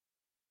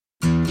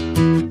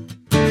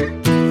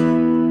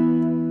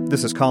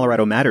This is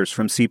Colorado Matters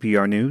from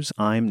CPR News.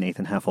 I'm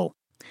Nathan Heffel.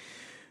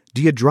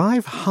 Do you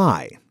drive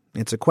high?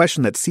 It's a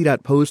question that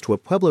CDOT posed to a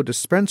Pueblo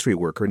dispensary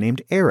worker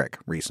named Eric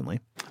recently.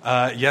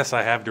 Yes,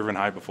 I have driven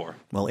high before.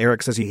 Well,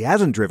 Eric says he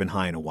hasn't driven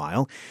high in a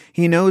while.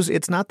 He knows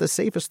it's not the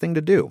safest thing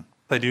to do.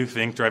 I do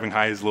think driving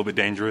high is a little bit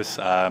dangerous,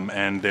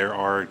 and there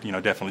are,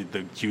 definitely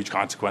the huge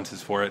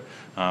consequences for it.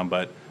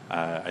 But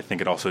I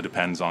think it also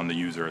depends on the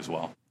user as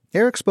well.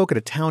 Eric spoke at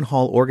a town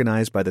hall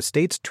organized by the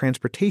state's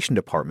transportation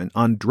department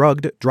on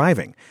drugged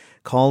driving,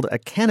 called a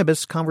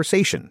cannabis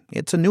conversation.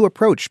 It's a new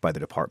approach by the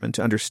department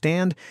to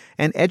understand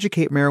and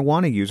educate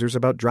marijuana users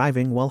about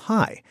driving while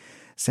high.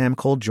 Sam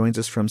Cole joins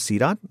us from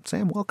CDOT.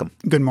 Sam, welcome.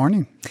 Good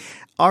morning.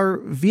 Are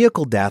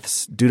vehicle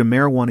deaths due to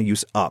marijuana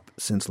use up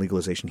since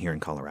legalization here in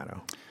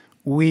Colorado?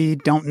 We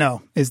don't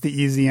know is the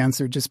easy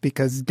answer, just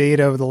because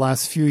data over the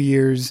last few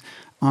years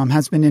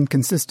has been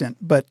inconsistent.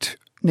 But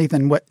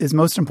Nathan, what is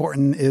most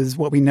important is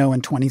what we know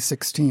in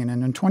 2016.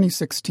 And in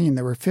 2016,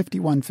 there were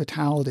 51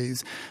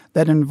 fatalities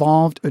that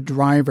involved a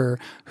driver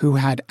who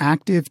had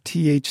active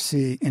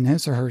THC in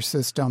his or her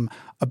system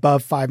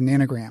above 5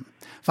 nanogram.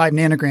 5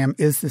 nanogram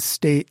is the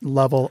state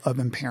level of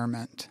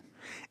impairment.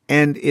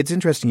 And it's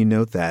interesting you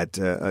note that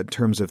in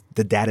terms of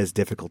the data is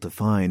difficult to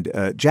find.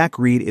 Jack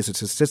Reed is a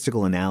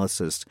statistical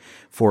analyst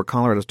for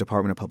Colorado's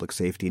Department of Public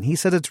Safety, and he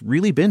says it's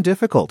really been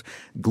difficult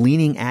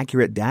gleaning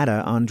accurate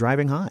data on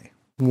driving high.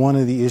 One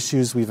of the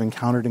issues we've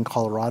encountered in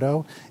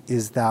Colorado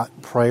is that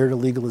prior to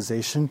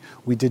legalization,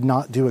 we did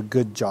not do a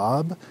good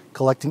job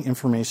collecting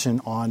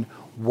information on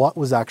what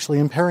was actually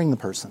impairing the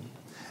person.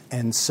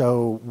 And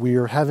so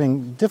we're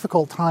having a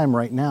difficult time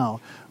right now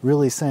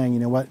really saying, you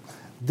know what,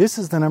 this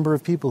is the number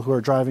of people who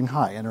are driving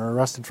high and are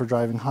arrested for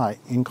driving high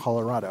in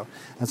Colorado.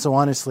 And so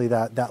honestly,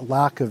 that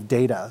lack of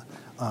data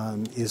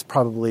is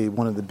probably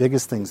one of the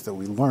biggest things that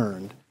we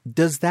learned.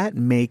 Does that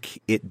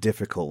make it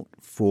difficult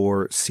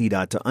for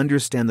CDOT to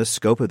understand the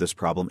scope of this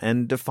problem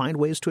and to find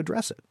ways to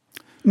address it?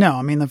 No,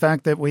 I mean, the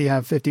fact that we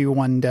have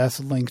 51 deaths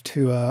linked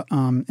to a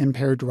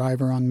impaired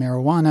driver on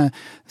marijuana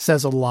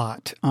says a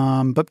lot.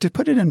 But to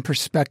put it in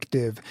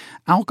perspective,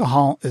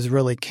 alcohol is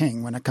really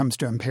king when it comes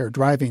to impaired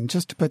driving.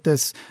 Just to put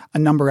a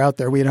number out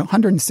there, we had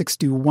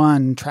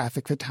 161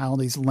 traffic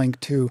fatalities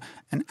linked to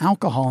an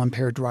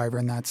alcohol-impaired driver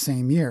in that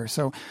same year.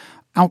 So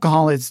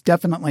alcohol is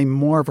definitely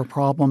more of a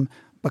problem.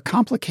 But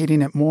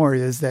complicating it more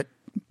is that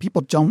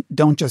people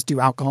don't just do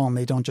alcohol and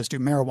they don't just do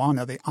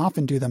marijuana. They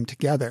often do them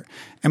together.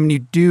 And when you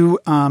do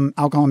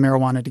alcohol and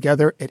marijuana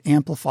together, it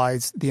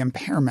amplifies the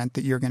impairment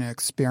that you're going to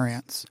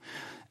experience.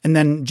 And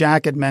then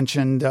Jack had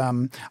mentioned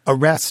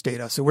arrest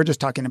data. So we're just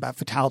talking about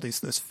fatalities,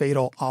 those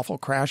fatal, awful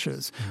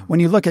crashes. Mm-hmm. When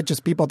you look at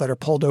just people that are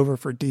pulled over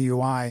for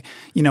DUI,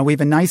 we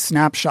have a nice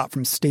snapshot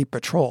from State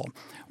Patrol.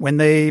 When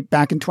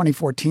back in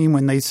 2014,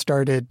 when they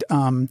started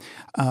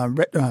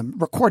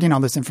recording all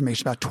this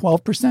information, about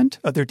 12%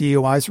 of their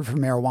DUIs were for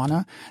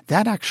marijuana.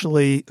 That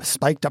actually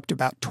spiked up to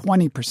about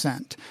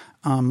 20%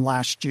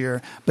 last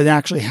year, but it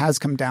actually has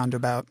come down to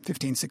about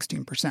 15,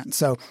 16%.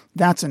 So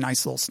that's a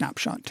nice little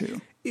snapshot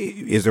too.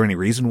 Is there any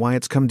reason why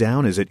it's come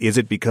down? Is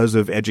it because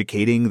of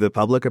educating the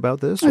public about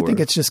this? I think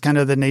it's just kind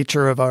of the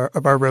nature of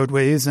our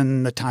roadways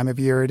and the time of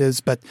year it is.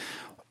 But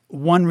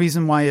one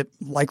reason why it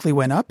likely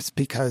went up is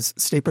because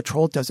State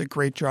Patrol does a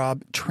great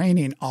job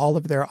training all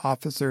of their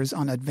officers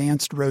on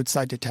advanced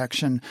roadside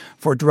detection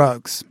for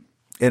drugs.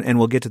 And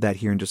we'll get to that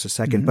here in just a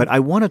second. Mm-hmm. But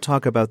I want to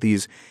talk about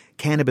these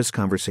cannabis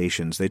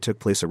conversations. They took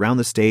place around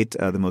the state,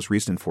 the most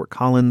recent in Fort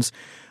Collins.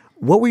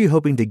 What were you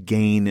hoping to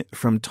gain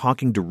from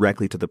talking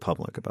directly to the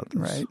public about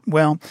this? Right.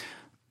 Well,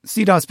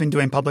 CDOT's been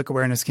doing public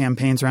awareness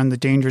campaigns around the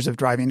dangers of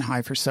driving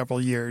high for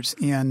several years,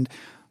 and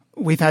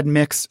we've had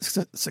mixed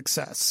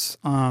success.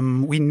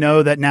 We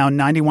know that now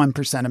 91%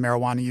 of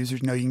marijuana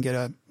users know you can get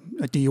a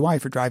DUI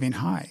for driving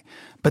high,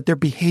 but their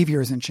behavior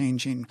isn't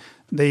changing.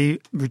 They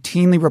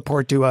routinely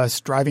report to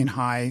us driving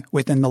high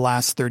within the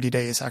last 30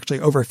 days. Actually,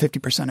 over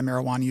 50% of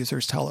marijuana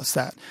users tell us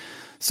that.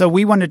 So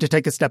we wanted to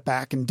take a step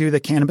back and do the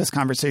cannabis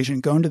conversation,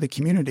 go into the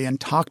community and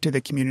talk to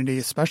the community,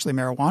 especially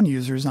marijuana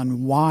users,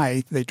 on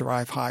why they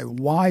drive high.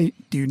 Why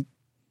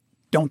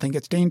don't think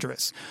it's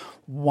dangerous?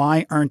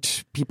 Why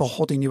aren't people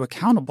holding you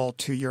accountable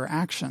to your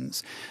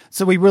actions?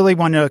 So we really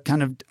want to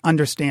kind of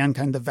understand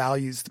kind of the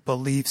values, the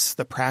beliefs,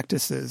 the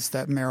practices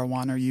that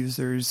marijuana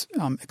users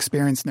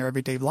experience in their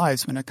everyday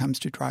lives when it comes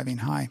to driving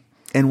high.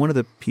 And one of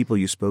the people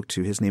you spoke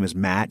to, his name is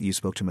Matt. You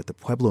spoke to him at the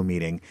Pueblo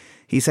meeting.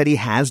 He said he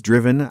has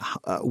driven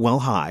well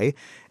high.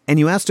 And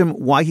you asked him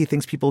why he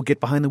thinks people get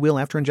behind the wheel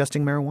after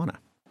ingesting marijuana.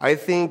 I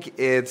think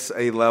it's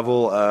a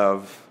level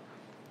of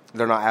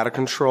they're not out of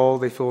control.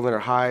 They feel they're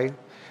high.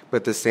 But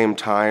at the same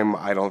time,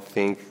 I don't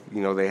think,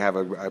 they have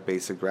a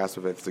basic grasp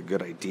of if it's a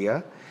good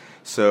idea.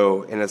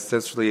 So, and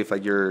essentially, if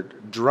you're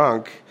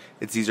drunk,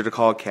 it's easier to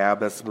call a cab.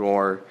 That's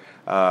more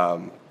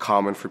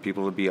common for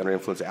people to be under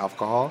influence of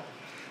alcohol.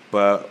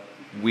 But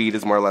weed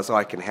is more or less,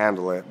 I can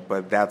handle it.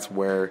 But that's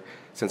where,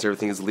 since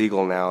everything is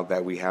legal now,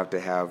 that we have to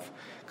have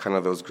kind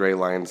of those gray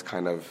lines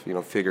kind of,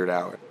 figured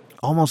out.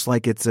 almost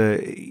like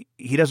he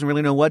doesn't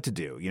really know what to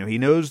do. He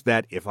knows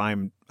that if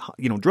I'm,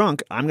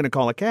 drunk, I'm going to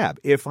call a cab.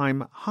 If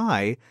I'm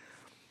high,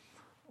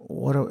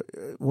 what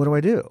do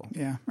I do?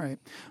 Yeah, right.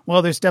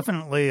 Well, there's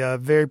definitely a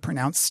very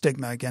pronounced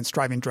stigma against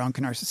driving drunk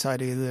in our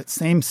society. That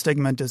same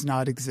stigma does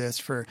not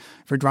exist for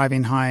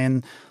driving high.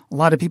 And a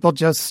lot of people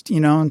just,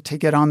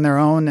 take it on their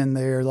own and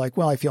they're like,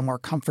 well, I feel more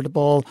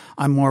comfortable.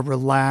 I'm more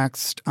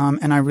relaxed.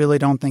 And I really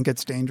don't think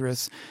it's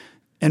dangerous.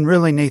 And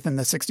really, Nathan,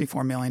 the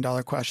 $64 million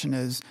question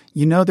is,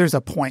 there's a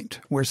point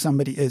where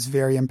somebody is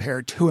very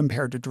impaired, too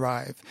impaired to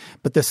drive.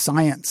 But the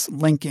science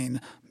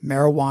linking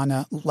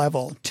marijuana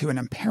level to an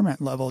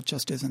impairment level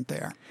just isn't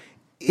there.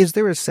 Is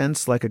there a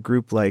sense like a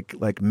group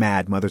like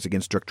MAD, Mothers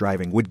Against Drunk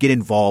Driving, would get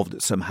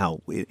involved somehow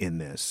in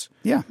this?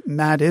 Yeah,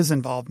 MAD is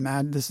involved.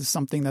 This is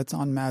something that's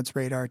on MAD's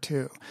radar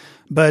too.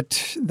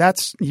 But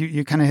that's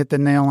you kind of hit the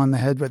nail on the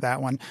head with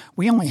that one.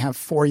 We only have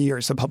 4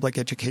 years of public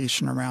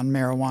education around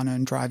marijuana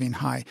and driving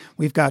high.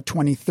 We've got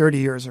 20, 30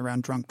 years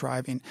around drunk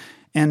driving.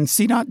 And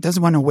CDOT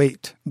doesn't want to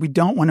wait. We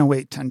don't want to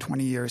wait 10,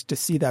 20 years to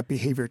see that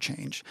behavior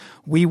change.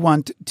 We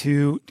want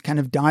to kind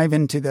of dive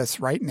into this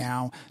right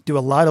now, do a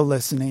lot of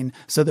listening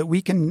so that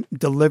we can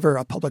deliver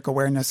a public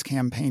awareness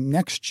campaign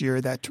next year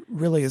that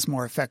really is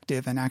more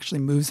effective and actually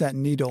moves that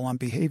needle on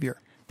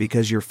behavior.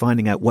 Because you're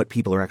finding out what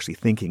people are actually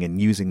thinking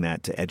and using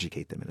that to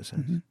educate them in a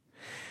sense. Mm-hmm.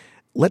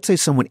 Let's say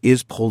someone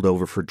is pulled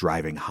over for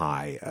driving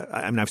high.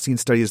 I've seen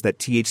studies that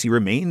THC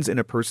remains in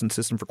a person's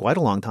system for quite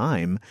a long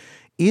time.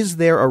 Is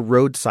there a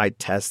roadside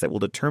test that will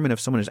determine if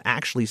someone is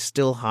actually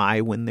still high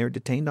when they're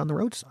detained on the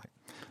roadside?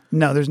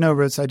 No, there's no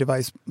roadside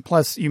device.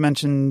 Plus, you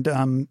mentioned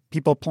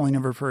people pulling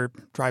over for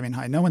driving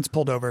high. No one's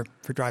pulled over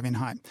for driving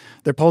high.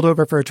 They're pulled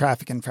over for a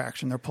traffic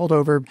infraction. They're pulled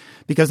over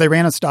because they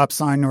ran a stop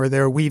sign or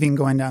they're weaving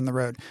going down the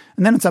road.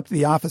 And then it's up to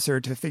the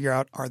officer to figure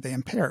out, are they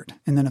impaired?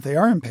 And then if they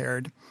are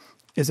impaired,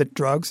 is it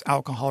drugs,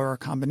 alcohol, or a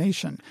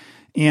combination?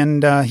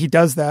 And he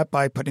does that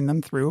by putting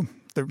them through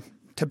the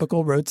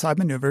typical roadside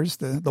maneuvers,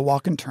 the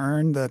walk and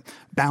turn, the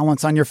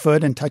balance on your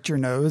foot and touch your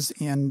nose.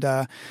 And,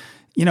 a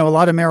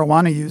lot of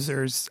marijuana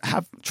users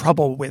have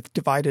trouble with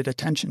divided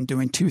attention,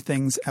 doing two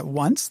things at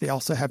once. They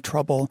also have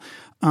trouble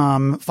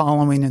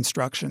following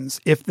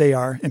instructions if they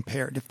are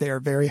impaired. If they are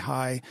very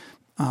high,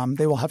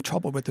 they will have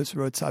trouble with those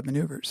roadside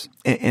maneuvers.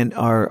 And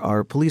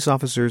are police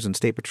officers and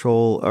state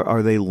patrol,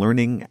 are they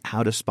learning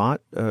how to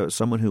spot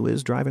someone who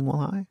is driving while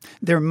high?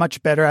 They're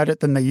much better at it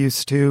than they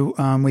used to.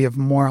 We have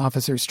more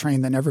officers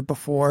trained than ever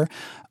before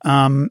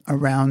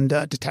around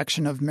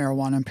detection of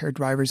marijuana impaired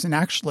drivers. And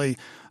actually,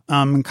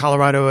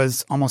 Colorado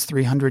has almost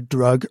 300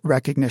 drug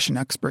recognition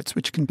experts,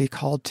 which can be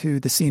called to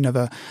the scene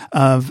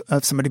of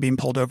somebody being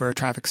pulled over a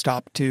traffic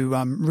stop to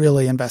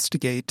really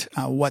investigate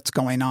what's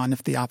going on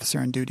if the officer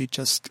on duty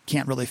just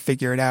can't really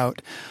figure it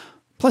out.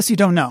 Plus, you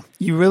don't know.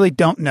 You really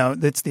don't know.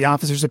 It's the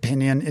officer's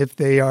opinion if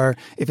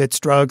it's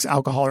drugs,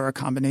 alcohol, or a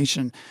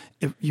combination.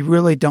 You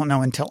really don't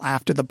know until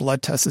after the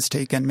blood test is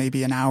taken,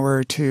 maybe an hour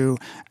or two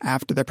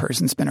after the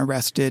person's been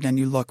arrested, and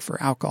you look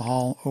for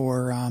alcohol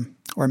or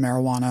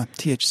marijuana,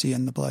 THC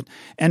in the blood.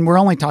 And we're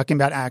only talking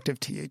about active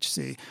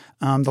THC.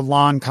 The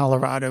law in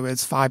Colorado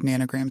is 5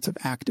 nanograms of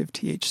active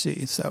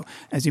THC. So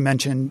as you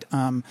mentioned,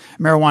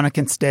 marijuana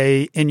can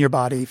stay in your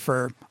body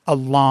for a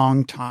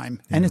long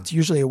time, and it's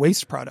usually a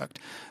waste product.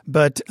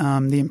 But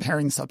the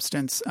impairing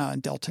substance,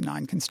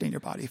 Delta-9, can stay in your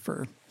body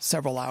for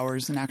several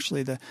hours. And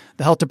actually, the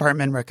health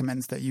department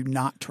recommends that you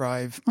not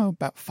drive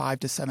about 5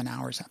 to 7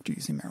 hours after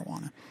using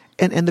marijuana.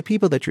 And the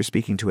people that you're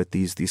speaking to at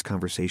these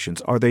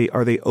conversations, are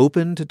they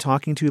open to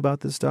talking to you about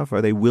this stuff?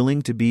 Are they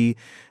willing to be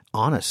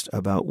honest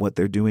about what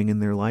they're doing in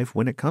their life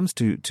when it comes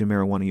to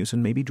marijuana use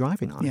and maybe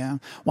driving on it? Yeah.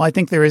 Well, I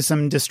think there is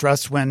some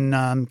distrust when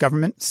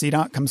government,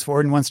 CDOT, comes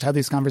forward and wants to have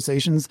these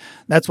conversations.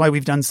 That's why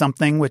we've done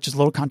something which is a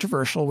little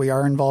controversial. We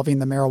are involving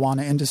the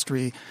marijuana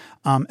industry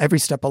every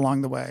step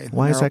along the way.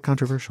 Why is that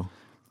controversial?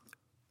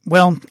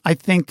 Well, I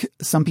think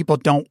some people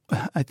don't.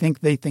 I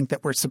think they think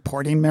that we're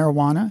supporting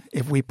marijuana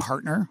if we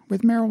partner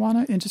with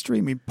marijuana industry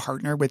and we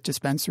partner with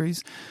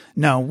dispensaries.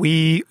 No,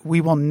 we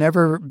will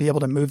never be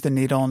able to move the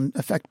needle and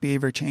affect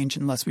behavior change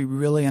unless we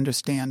really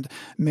understand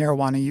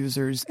marijuana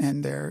users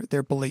and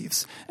their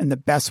beliefs. And the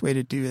best way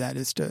to do that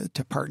is to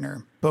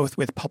partner both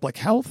with public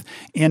health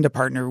and to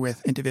partner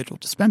with individual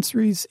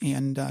dispensaries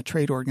and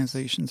trade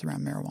organizations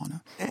around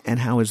marijuana. And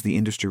how has the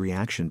industry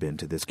reaction been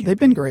to this campaign? They've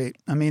been great.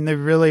 I mean, they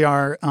really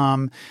are.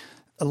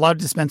 A lot of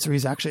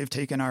dispensaries actually have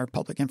taken our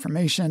public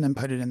information and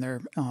put it in their,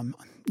 on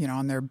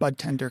their bud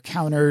tender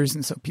counters.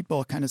 And so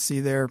people kind of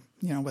see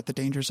what the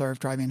dangers are of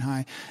driving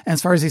high. And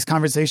as far as these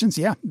conversations,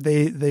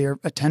 they are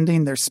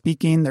attending, they're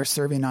speaking, they're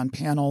serving on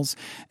panels.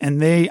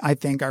 And they, I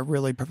think, are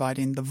really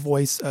providing the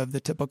voice of the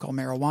typical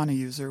marijuana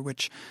user,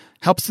 which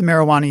helps the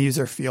marijuana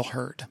user feel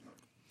heard.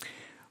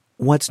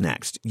 What's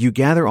next? You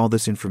gather all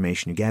this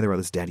information, you gather all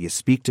this data, you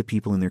speak to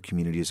people in their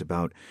communities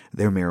about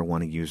their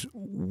marijuana use.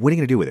 What are you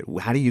going to do with it?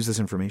 How do you use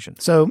this information?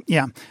 So,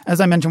 as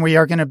I mentioned, we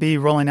are going to be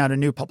rolling out a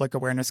new public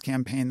awareness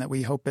campaign that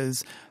we hope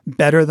is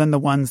better than the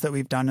ones that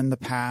we've done in the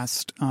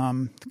past,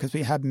 because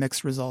we have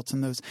mixed results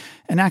in those,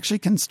 and actually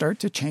can start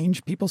to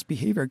change people's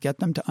behavior, get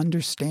them to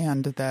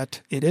understand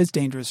that it is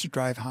dangerous to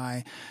drive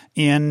high,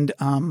 and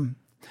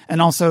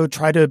also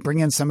try to bring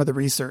in some of the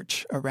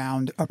research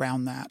around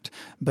that.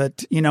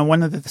 But,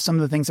 some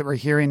of the things that we're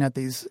hearing at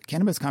these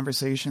cannabis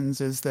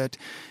conversations is that,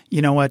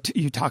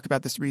 you talk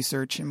about this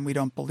research and we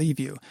don't believe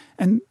you.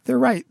 And they're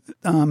right.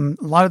 A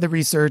lot of the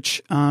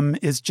research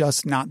is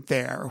just not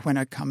there when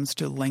it comes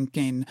to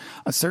linking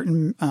a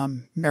certain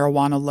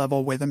marijuana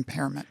level with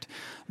impairment.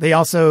 They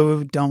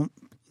also don't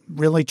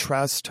really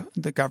trust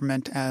the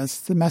government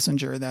as the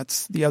messenger.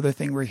 That's the other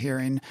thing we're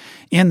hearing.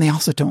 And they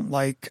also don't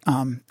like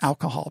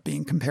alcohol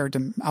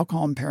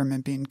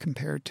impairment being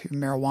compared to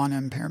marijuana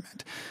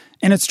impairment.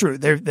 And it's true.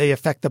 They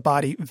affect the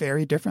body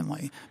very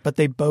differently, but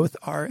they both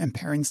are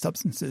impairing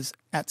substances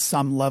at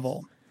some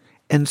level.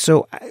 And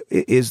so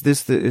is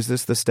this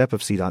the step of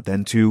CDOT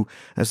then to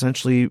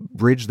essentially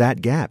bridge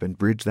that gap and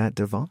bridge that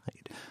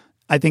divide?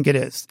 I think it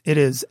is. It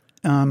is.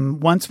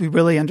 Once we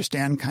really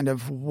understand kind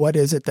of what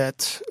is it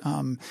that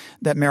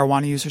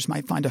marijuana users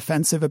might find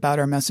offensive about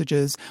our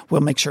messages,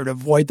 we'll make sure to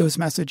avoid those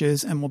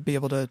messages, and we'll be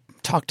able to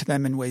talk to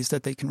them in ways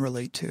that they can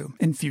relate to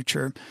in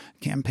future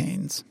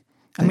campaigns.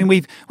 I mean,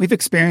 we've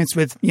experienced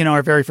with,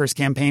 our very first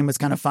campaign was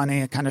kind of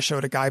funny. It kind of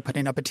showed a guy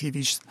putting up a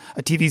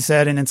TV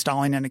set and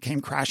installing it, and it came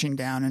crashing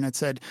down. And it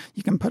said,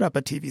 you can put up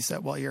a TV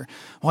set while you're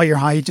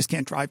high. You just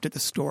can't drive to the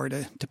store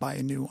to buy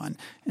a new one.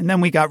 And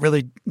then we got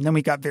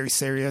very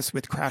serious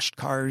with crashed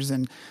cars,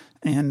 and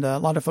a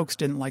lot of folks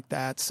didn't like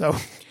that. So,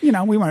 we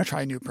want to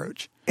try a new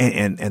approach.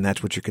 And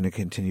that's what you're going to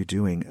continue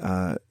doing.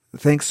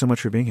 Thanks so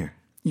much for being here.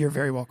 You're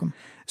very welcome.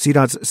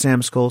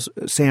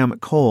 CDOT's Sam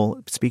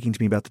Cole speaking to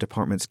me about the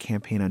department's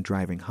campaign on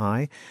driving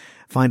high.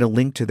 Find a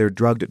link to their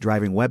drugged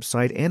driving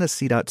website and a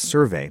CDOT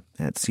survey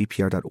at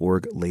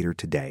cpr.org later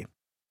today.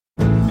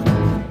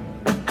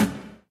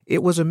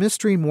 It was a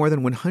mystery more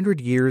than 100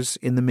 years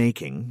in the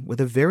making, with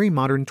a very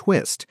modern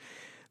twist.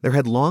 There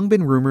had long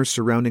been rumors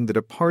surrounding the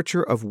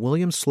departure of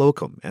William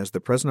Slocum as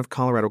the president of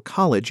Colorado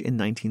College in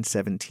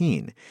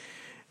 1917.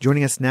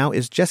 Joining us now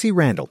is Jesse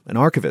Randall, an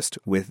archivist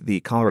with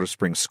the Colorado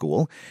Springs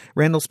School.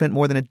 Randall spent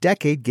more than a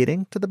decade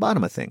getting to the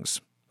bottom of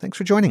things. Thanks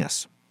for joining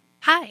us.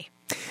 Hi.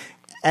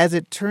 As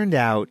it turned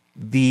out,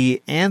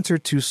 the answer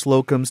to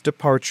Slocum's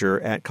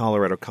departure at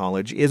Colorado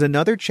College is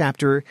another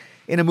chapter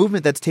in a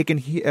movement that's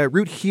taken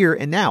root here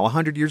and now,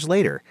 100 years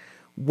later.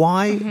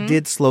 Why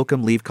did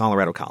Slocum leave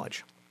Colorado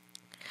College?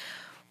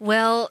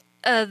 Well,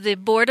 the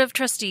Board of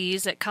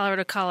Trustees at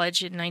Colorado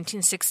College in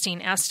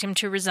 1916 asked him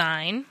to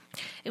resign.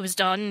 It was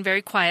done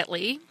very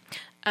quietly.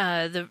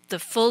 The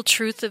full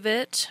truth of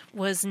it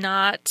was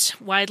not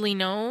widely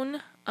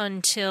known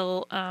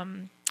until,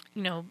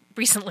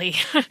 recently.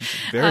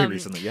 Very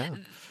recently, yeah.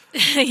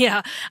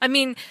 Yeah. I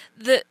mean,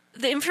 the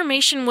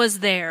information was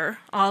there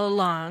all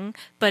along,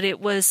 but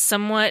it was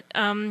somewhat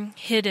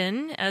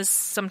hidden, as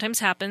sometimes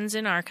happens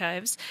in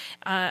archives.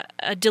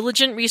 A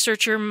diligent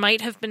researcher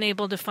might have been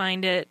able to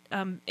find it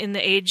in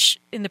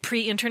the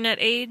pre-internet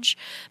age,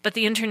 but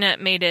the internet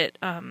made it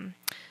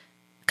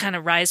kind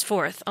of rise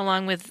forth,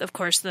 along with, of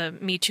course, the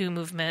Me Too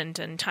movement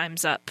and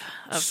Time's Up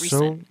of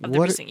the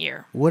recent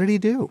year. What did he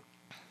do?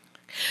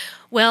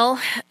 Well,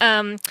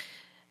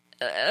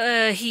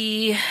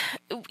 he,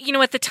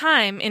 at the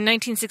time, in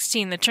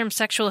 1916, the term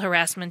sexual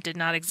harassment did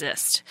not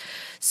exist.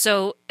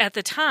 So at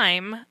the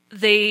time,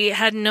 they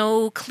had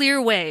no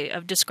clear way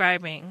of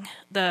describing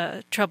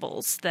the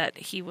troubles that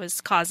he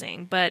was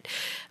causing. But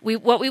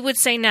what we would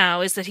say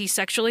now is that he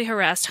sexually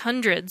harassed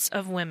hundreds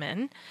of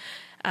women,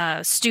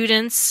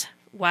 students,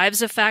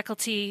 wives of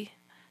faculty,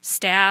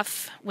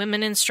 staff,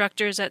 women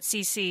instructors at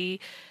CC.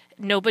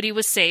 Nobody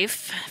was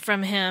safe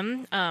from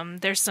him.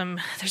 There's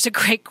a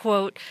great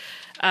quote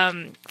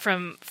from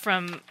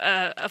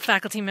a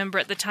faculty member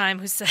at the time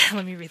who said,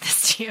 let me read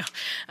this to you.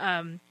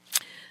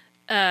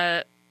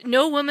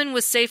 No woman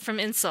was safe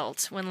from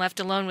insult when left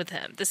alone with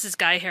him. This is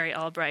Guy Harry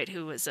Albright,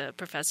 who was a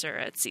professor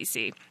at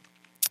CC.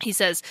 He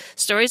says,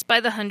 stories by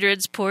the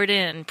hundreds poured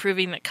in,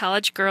 proving that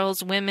college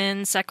girls,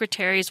 women,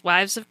 secretaries,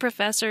 wives of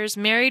professors,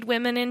 married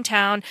women in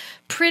town,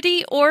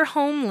 pretty or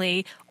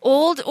homely,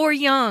 old or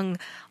young,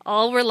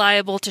 all were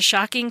liable to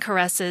shocking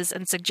caresses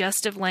and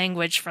suggestive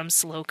language from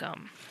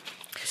Slocum.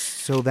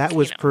 So that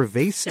was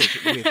pervasive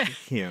with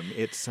him,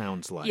 it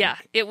sounds like. Yeah,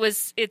 it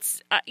was.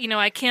 It's,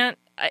 I can't,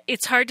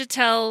 it's hard to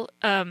tell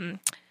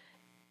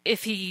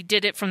if he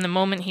did it from the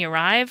moment he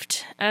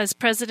arrived as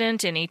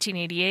president in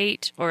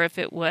 1888, or if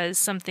it was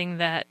something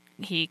that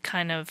he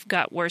kind of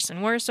got worse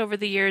and worse over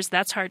the years.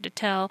 That's hard to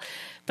tell.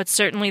 But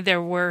certainly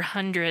there were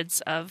hundreds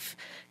of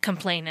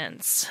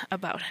complainants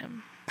about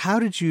him. How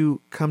did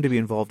you come to be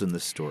involved in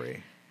this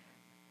story?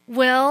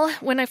 Well,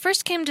 when I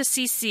first came to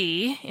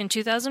CC in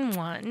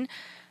 2001,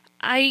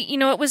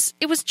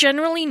 it was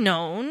generally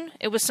known.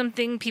 It was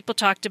something people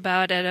talked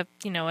about at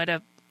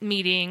a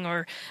meeting,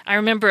 or I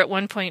remember at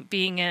one point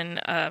being in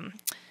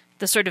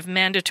the sort of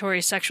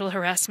mandatory sexual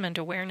harassment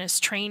awareness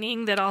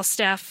training that all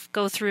staff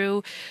go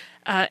through,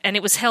 and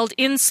it was held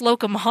in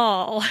Slocum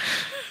Hall.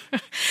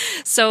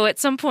 So at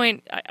some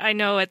point, I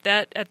know at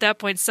that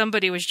point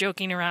somebody was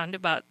joking around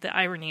about the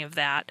irony of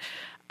that.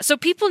 So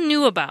people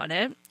knew about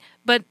it,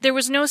 but there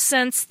was no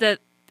sense that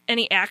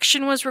any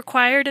action was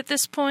required at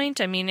this point.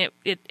 I mean,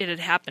 it had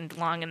happened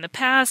long in the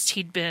past.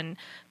 He'd been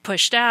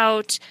pushed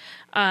out.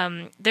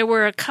 There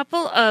were a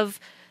couple of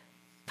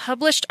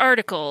published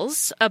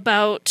articles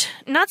about,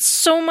 not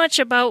so much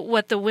about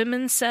what the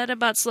women said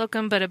about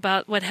Slocum, but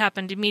about what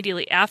happened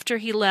immediately after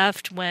he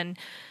left, when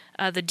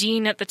the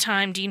dean at the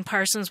time, Dean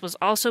Parsons, was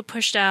also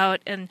pushed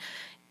out, and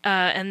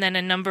then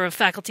a number of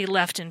faculty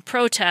left in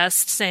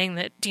protest, saying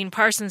that Dean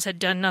Parsons had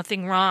done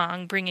nothing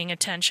wrong, bringing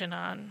attention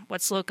on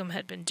what Slocum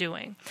had been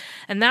doing.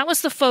 And that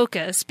was the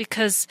focus,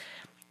 because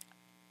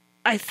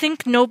I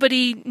think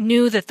nobody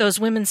knew that those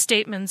women's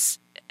statements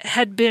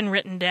had been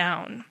written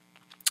down,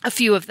 a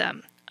few of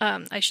them.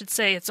 I should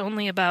say it's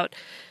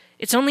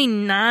only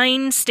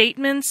 9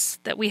 statements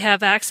that we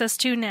have access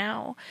to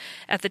now.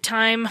 At the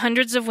time,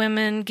 hundreds of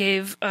women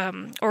gave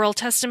oral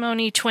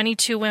testimony.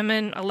 22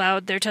 women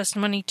allowed their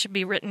testimony to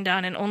be written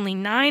down, and only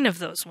 9 of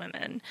those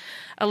women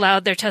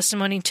allowed their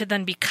testimony to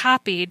then be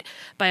copied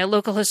by a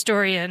local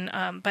historian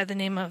by the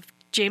name of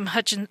James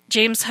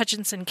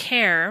Hutchinson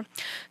Kerr,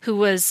 who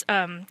was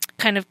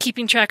kind of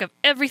keeping track of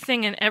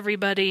everything and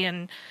everybody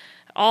and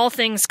all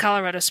things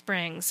Colorado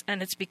Springs,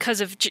 and it's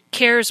because of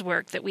Kerr's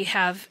work that we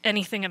have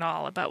anything at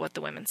all about what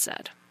the women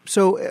said.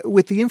 So,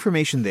 with the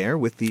information there,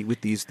 with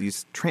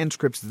these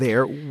transcripts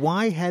there,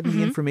 why hadn't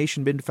the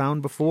information been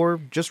found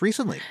before just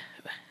recently?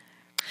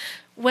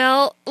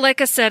 Well, like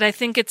I said, I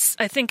think it's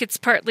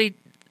partly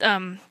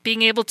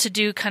being able to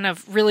do kind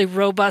of really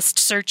robust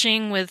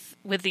searching with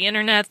the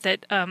internet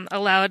that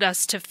allowed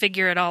us to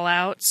figure it all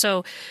out.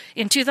 So,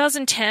 in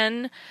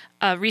 2010,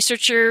 a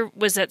researcher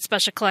was at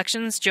Special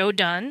Collections, Joe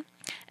Dunn,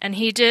 and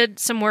he did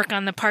some work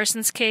on the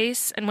Parsons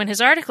case. And when his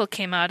article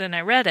came out and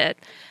I read it,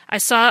 I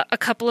saw a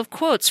couple of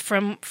quotes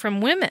from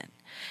women.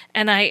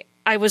 And I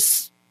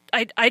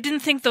didn't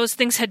think those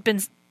things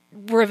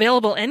were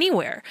available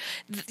anywhere.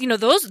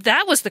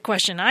 That was the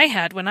question I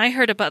had when I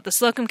heard about the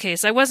Slocum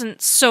case. I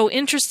wasn't so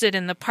interested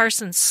in the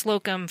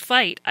Parsons-Slocum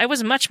fight. I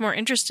was much more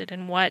interested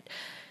in what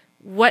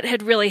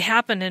had really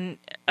happened,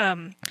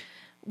 and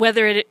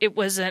whether it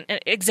was an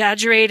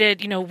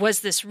exaggerated,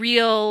 was this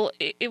real?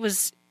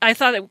 I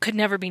thought it could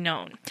never be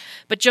known.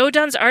 But Joe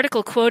Dunn's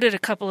article quoted a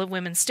couple of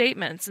women's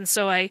statements, and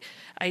so I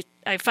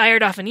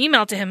fired off an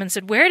email to him and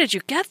said, "Where did you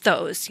get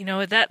those?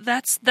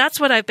 That's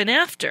what I've been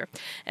after."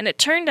 And it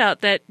turned out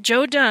that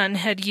Joe Dunn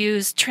had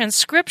used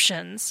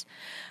transcriptions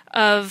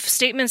of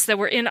statements that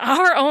were in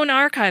our own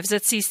archives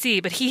at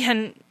CC, but he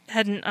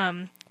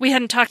we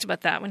hadn't talked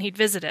about that when he'd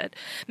visited.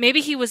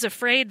 Maybe he was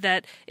afraid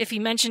that if he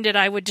mentioned it,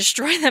 I would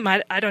destroy them.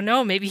 I don't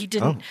know. Maybe he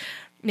didn't. Oh.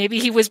 Maybe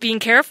he was being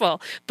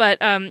careful. But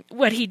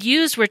what he'd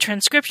used were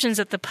transcriptions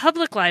at the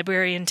public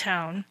library in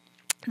town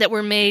that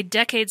were made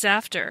decades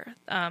after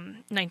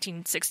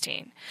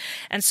 1916.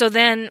 And so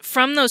then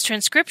from those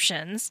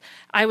transcriptions,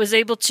 I was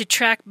able to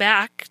track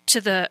back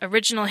to the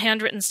original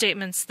handwritten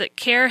statements that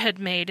Kerr had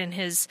made in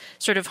his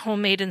sort of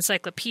homemade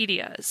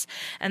encyclopedias.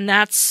 And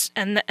that's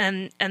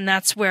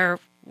where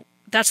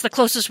that's the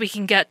closest we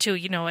can get to,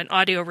 an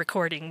audio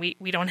recording.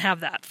 We don't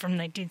have that from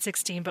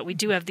 1916, but we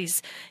do have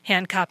these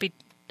hand-copied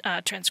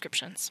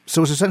transcriptions.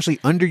 So it's essentially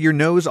under your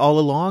nose all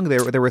along.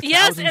 There were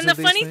thousands and the of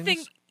these funny things?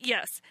 thing,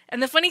 yes,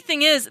 and the funny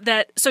thing is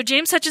that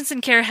James Hutchinson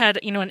Kerr had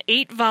an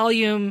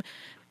 8-volume,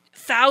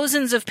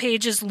 thousands of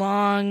pages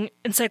long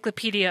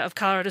encyclopedia of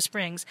Colorado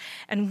Springs,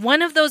 and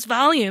one of those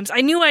volumes, I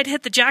knew I'd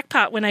hit the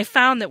jackpot when I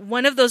found that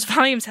one of those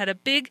volumes had a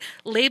big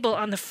label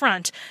on the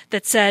front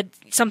that said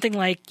something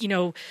like,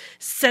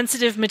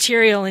 sensitive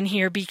material in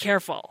here, be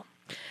careful.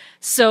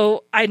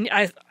 So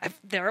I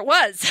there it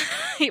was.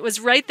 It was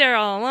right there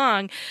all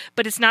along,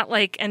 but it's not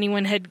like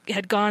anyone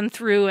had gone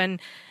through and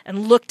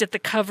looked at the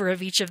cover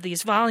of each of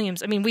these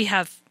volumes. I mean, we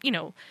have,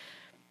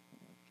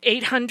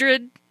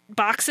 800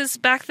 boxes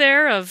back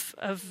there of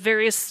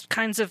various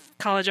kinds of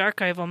college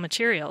archival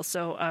material.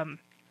 So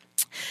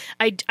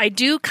I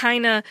do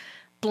kind of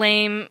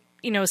blame,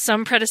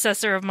 some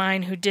predecessor of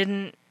mine who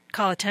didn't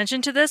call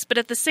attention to this, but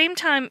at the same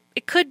time,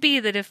 it could be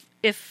that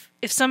if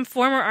some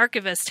former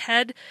archivist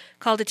had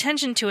called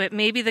attention to it,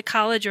 maybe the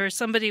college or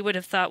somebody would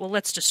have thought, well,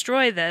 let's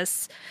destroy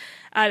this.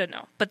 I don't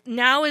know. But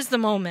now is the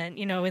moment,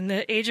 in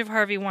the age of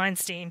Harvey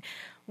Weinstein,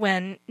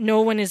 when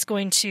no one is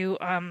going to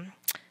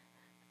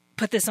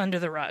put this under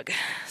the rug.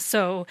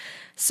 So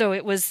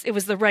it was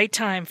the right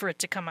time for it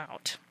to come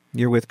out.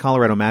 You're with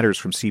Colorado Matters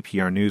from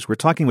CPR News. We're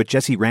talking with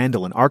Jessie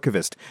Randall, an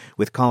archivist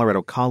with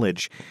Colorado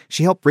College.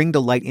 She helped bring to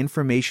light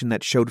information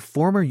that showed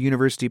former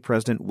university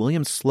president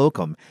William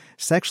Slocum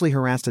sexually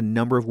harassed a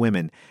number of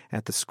women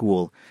at the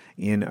school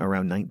in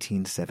around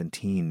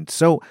 1917.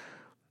 So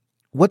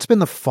What's been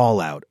the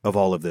fallout of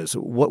all of this?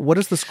 What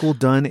has the school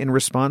done in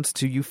response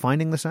to you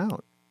finding this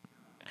out?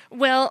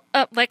 Well,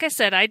 like I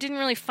said, I didn't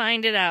really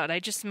find it out. I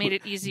just made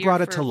it easier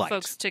Brought it for to light.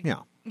 folks to.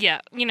 Yeah.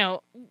 Yeah,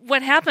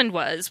 what happened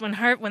was when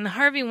the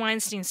Harvey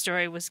Weinstein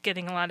story was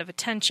getting a lot of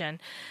attention,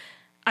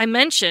 I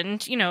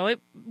mentioned,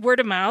 word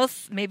of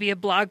mouth, maybe a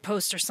blog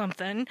post or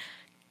something.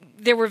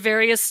 There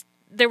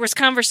was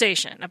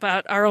conversation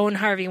about our own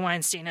Harvey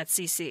Weinstein at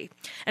CC.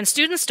 And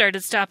students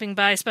started stopping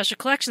by special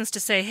collections to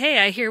say, hey,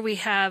 I hear we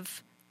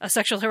have a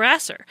sexual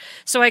harasser.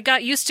 So I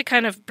got used to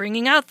kind of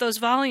bringing out those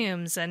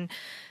volumes and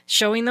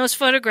showing those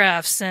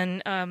photographs.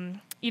 And,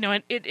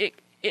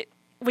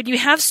 when you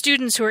have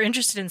students who are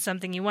interested in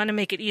something, you want to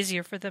make it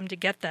easier for them to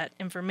get that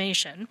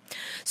information.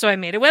 So I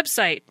made a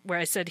website where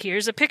I said,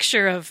 here's a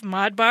picture of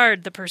Maud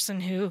Bard, the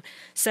person who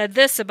said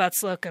this about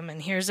Slocum,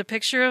 and here's a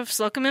picture of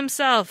Slocum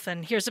himself,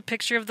 and here's a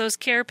picture of those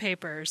care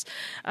papers,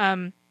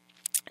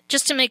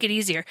 just to make it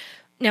easier.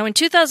 Now, in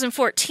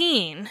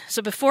 2014,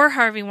 so before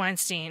Harvey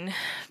Weinstein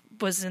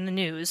was in the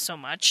news so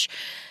much,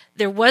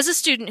 there was a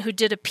student who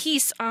did a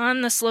piece on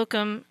the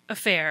Slocum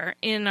affair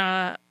in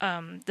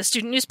the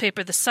student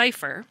newspaper, The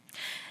Cipher,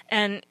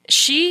 and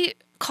she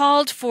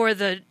called for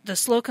the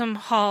Slocum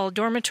Hall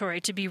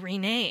dormitory to be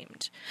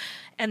renamed.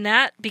 And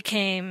that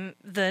became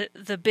the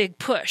big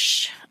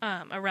push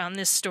around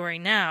this story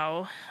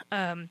now,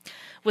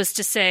 was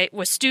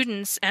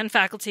students and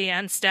faculty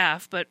and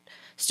staff, but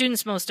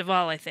students most of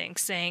all, I think,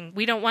 saying,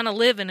 we don't want to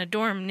live in a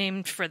dorm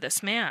named for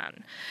this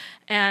man.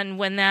 And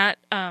when that...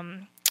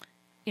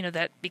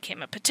 that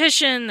became a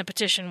petition. The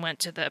petition went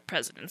to the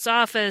president's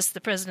office. The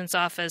president's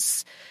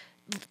office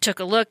took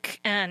a look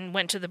and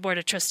went to the board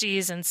of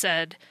trustees and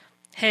said,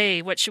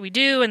 hey, what should we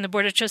do? And the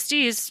board of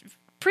trustees,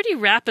 pretty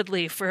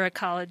rapidly for a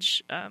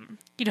college,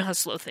 you know how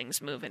slow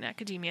things move in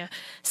academia,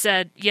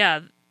 said,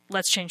 yeah,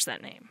 let's change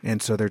that name.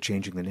 And so they're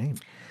changing the name.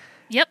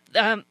 Yep.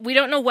 We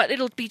don't know what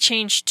it'll be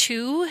changed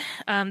to.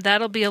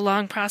 That'll be a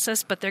long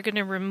process, but they're going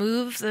to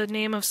remove the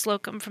name of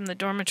Slocum from the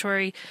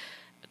dormitory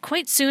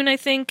quite soon, I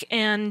think,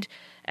 and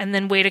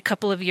then wait a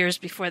couple of years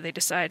before they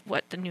decide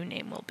what the new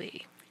name will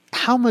be.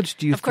 How much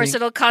do you think... Of course,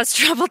 it'll cause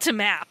trouble to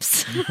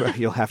maps.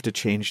 You'll have to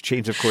change,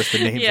 of course, the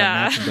names on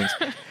maps and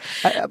things.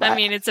 I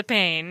mean, it's a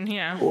pain,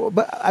 yeah.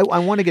 But I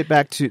want to get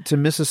back to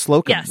Mrs.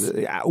 Slocum. Yes.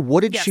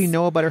 What did she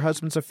know about her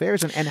husband's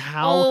affairs and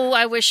how... Oh,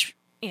 I wish...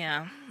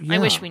 Yeah, I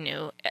wish we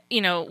knew.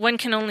 One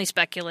can only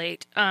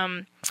speculate.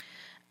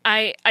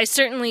 I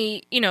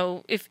certainly,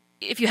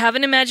 if you have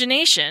an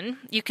imagination,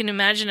 you can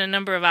imagine a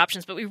number of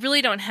options, but we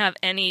really don't have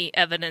any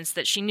evidence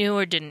that she knew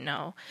or didn't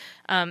know.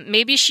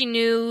 Maybe she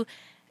knew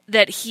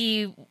that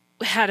he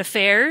had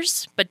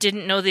affairs, but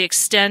didn't know the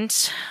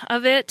extent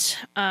of it.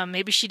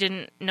 Maybe she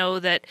didn't know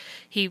that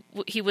he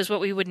was what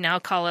we would now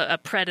call a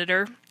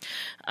predator.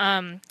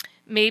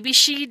 Maybe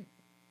she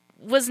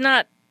was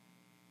not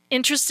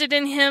interested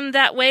in him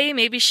that way.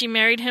 Maybe she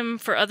married him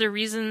for other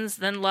reasons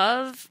than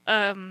love.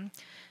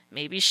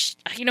 Maybe she,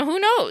 who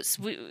knows?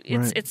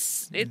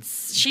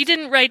 She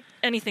didn't write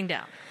anything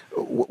down.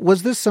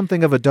 Was this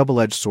something of a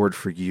double-edged sword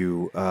for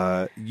you?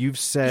 You've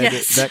said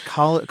that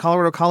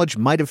Colorado College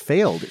might have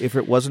failed if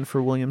it wasn't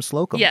for William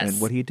Slocum and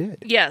what he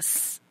did.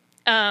 Yes.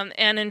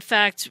 And in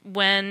fact,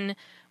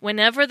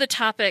 whenever the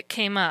topic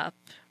came up,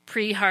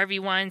 pre-Harvey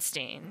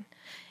Weinstein,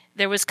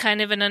 there was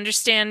kind of an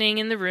understanding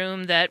in the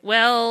room that,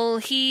 well,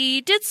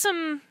 he did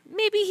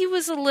maybe he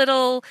was a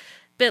little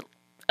bit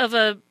of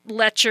a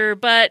lecher,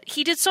 but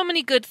he did so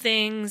many good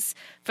things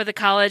for the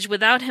college.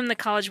 Without him, the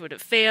college would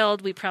have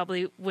failed. We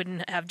probably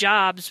wouldn't have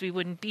jobs. We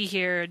wouldn't be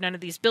here. None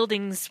of these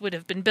buildings would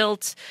have been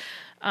built.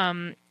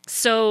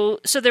 So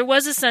there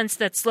was a sense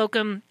that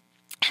Slocum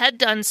had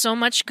done so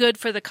much good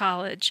for the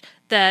college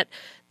that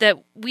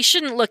we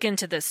shouldn't look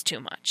into this too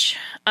much.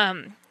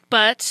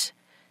 But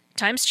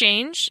times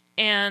change,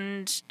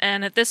 and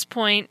at this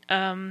point,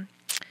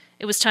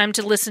 it was time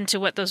to listen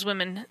to what those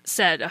women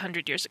said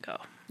 100 years ago.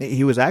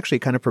 He was actually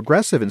kind of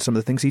progressive in some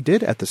of the things he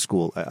did at the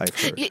school, I've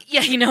heard.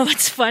 Yeah,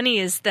 what's funny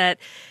is that,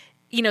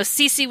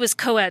 CC was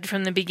co-ed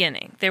from the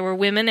beginning. There were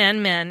women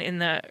and men in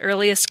the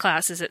earliest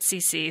classes at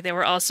CC. There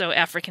were also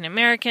African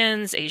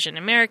Americans, Asian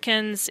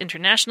Americans,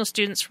 international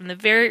students from the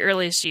very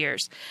earliest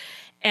years.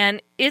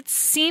 And it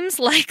seems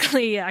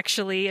likely,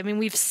 actually,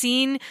 we've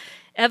seen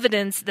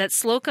evidence that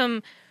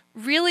Slocum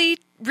really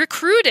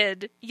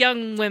recruited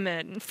young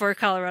women for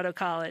Colorado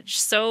College.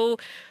 So,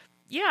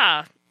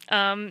 yeah.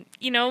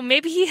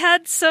 Maybe he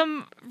had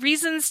some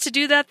reasons to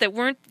do that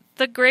weren't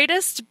the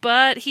greatest,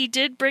 but he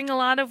did bring a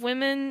lot of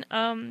women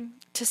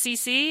to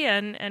CC,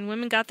 and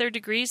women got their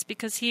degrees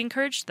because he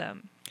encouraged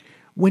them.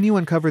 When you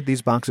uncovered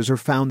these boxes or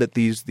found that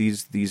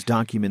these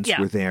documents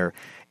were there,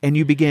 and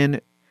you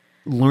began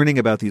learning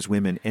about these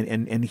women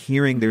and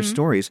hearing their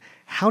stories,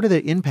 how did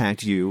it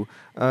impact you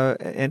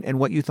and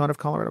what you thought of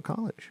Colorado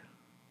College?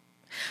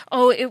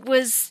 Oh, it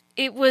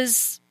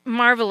was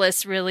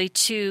marvelous, really,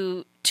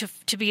 to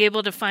be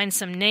able to find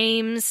some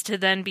names, to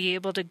then be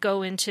able to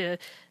go into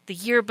the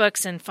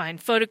yearbooks and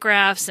find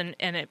photographs, and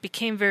it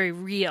became very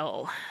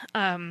real.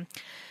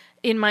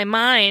 in my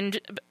mind,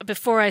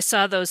 before I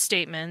saw those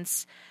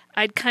statements,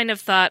 I'd kind of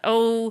thought,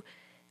 oh,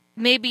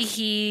 maybe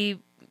he,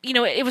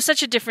 it was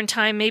such a different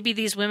time. Maybe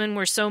these women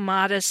were so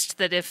modest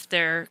that if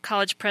their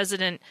college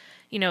president,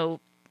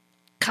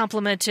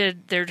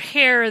 complimented their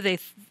hair,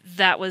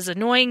 that was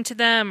annoying to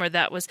them,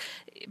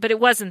 but it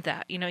wasn't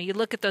that. You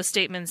look at those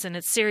statements and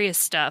it's serious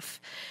stuff.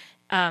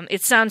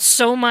 It sounds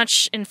so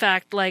much, in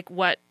fact, like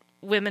what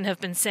women have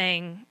been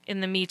saying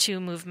in the Me Too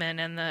movement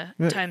and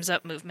the Time's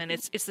Up movement.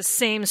 It's the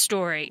same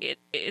story.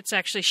 It's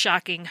actually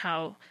shocking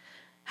how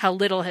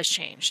little has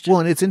changed.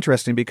 Well, and it's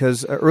interesting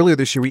because earlier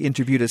this year we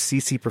interviewed a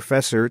CC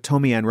professor,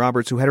 Tomi-Ann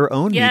Roberts, who had her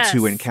own Me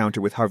Too encounter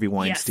with Harvey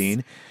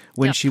Weinstein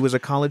when she was a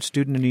college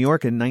student in New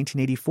York in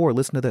 1984.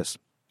 Listen to this.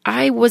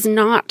 I was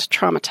not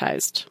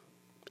traumatized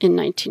in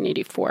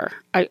 1984.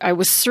 I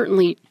was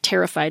certainly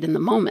terrified in the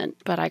moment,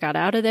 but I got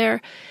out of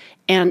there,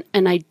 and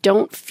I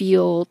don't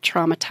feel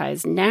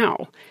traumatized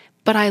now.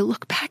 But I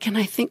look back and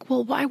I think,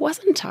 well, why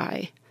wasn't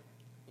I?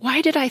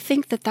 Why did I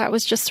think that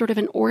was just sort of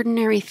an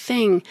ordinary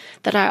thing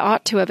that I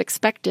ought to have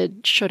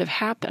expected should have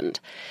happened?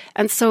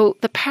 And so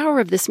the power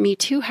of this Me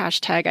Too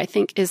hashtag, I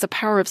think, is a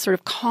power of sort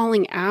of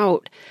calling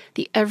out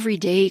the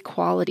everyday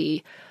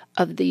quality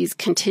of these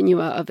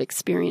continua of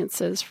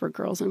experiences for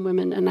girls and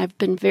women. And I've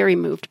been very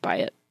moved by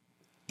it.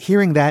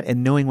 Hearing that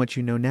and knowing what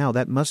you know now,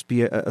 that must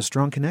be a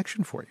strong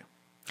connection for you.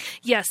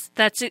 Yes,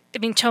 that's it. I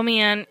mean,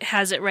 Tomi-Ann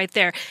has it right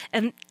there.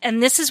 And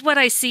this is what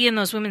I see in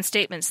those women's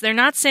statements. They're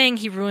not saying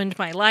he ruined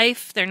my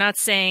life. They're not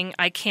saying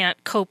I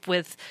can't cope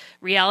with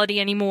reality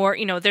anymore.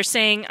 They're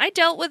saying I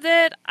dealt with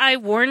it. I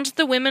warned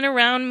the women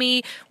around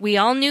me. We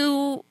all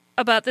knew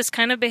about this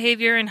kind of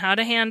behavior and how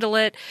to handle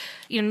it.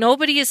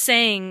 Nobody is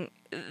saying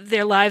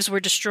their lives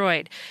were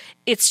destroyed.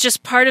 It's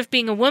just part of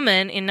being a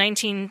woman in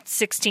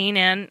 1916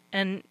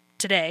 and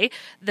today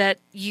that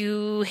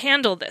you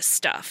handle this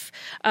stuff.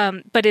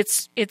 But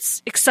it's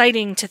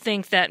exciting to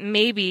think that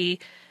maybe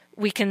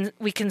we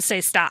can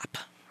say stop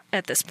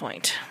at this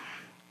point.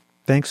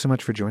 Thanks so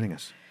much for joining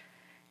us.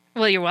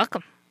 Well, you're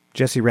welcome.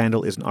 Jessie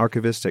Randall is an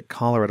archivist at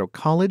Colorado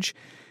College.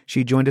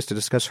 She joined us to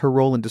discuss her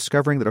role in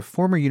discovering that a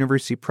former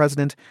university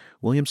president,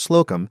 William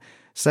Slocum,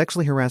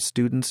 sexually harassed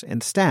students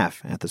and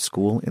staff at the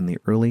school in the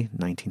early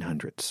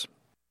 1900s.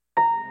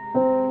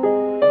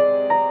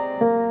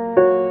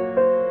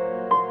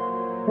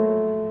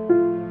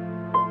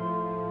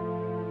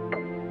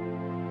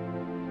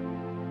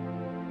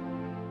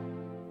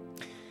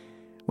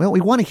 Well,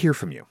 we want to hear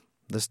from you.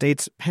 The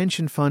state's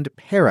pension fund,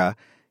 PARA,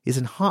 is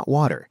in hot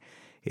water.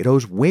 It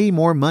owes way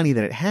more money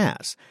than it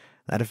has.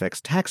 That affects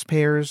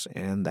taxpayers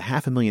and the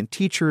 500,000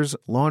 teachers,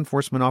 law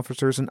enforcement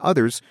officers, and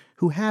others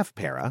who have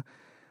PARA.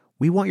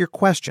 We want your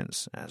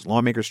questions as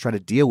lawmakers try to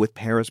deal with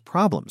PARA's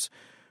problems.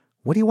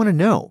 What do you want to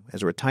know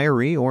as a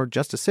retiree or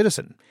just a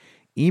citizen?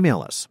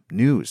 Email us,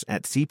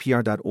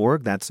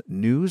 news@cpr.org. That's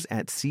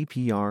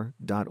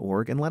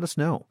news@cpr.org, and let us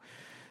know.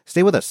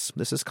 Stay with us.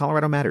 This is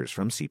Colorado Matters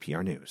from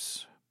CPR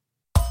News.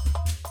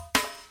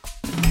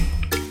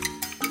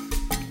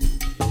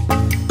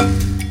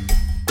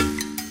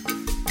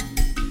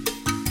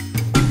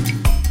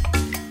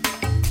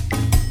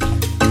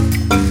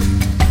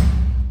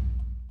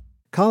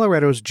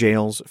 Colorado's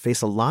jails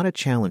face a lot of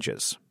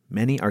challenges.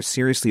 Many are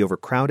seriously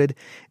overcrowded,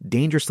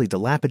 dangerously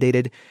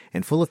dilapidated,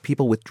 and full of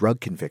people with drug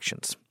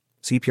convictions.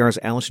 CPR's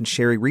Allison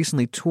Sherry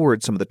recently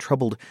toured some of the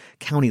troubled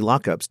county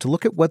lockups to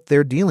look at what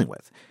they're dealing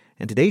with.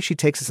 And today she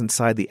takes us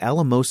inside the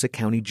Alamosa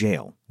County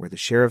Jail, where the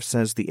sheriff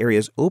says the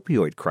area's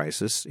opioid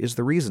crisis is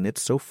the reason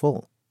it's so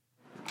full.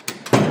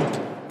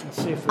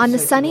 On the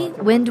sunny,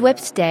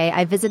 wind-whipped day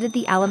I visited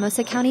the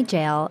Alamosa County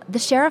Jail, the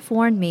sheriff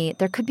warned me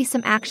there could be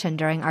some action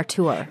during our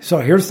tour. So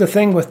here's the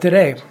thing with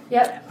today.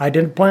 Yep. I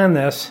didn't plan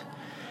this.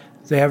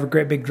 They have a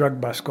great big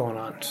drug bust going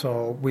on,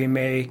 so we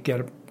may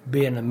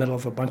be in the middle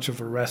of a bunch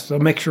of arrests. They'll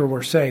make sure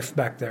we're safe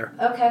back there.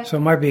 Okay. So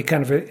it might be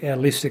kind of at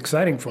least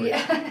exciting for you.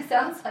 Yeah,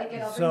 sounds like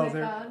it. So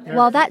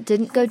while that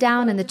didn't go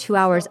down in the 2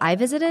 hours I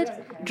visited,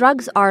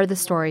 drugs are the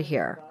story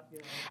here.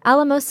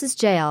 Alamosa's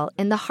jail,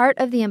 in the heart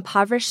of the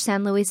impoverished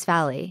San Luis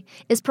Valley,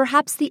 is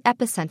perhaps the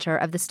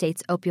epicenter of the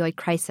state's opioid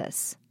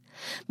crisis.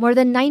 More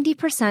than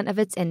 90% of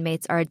its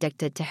inmates are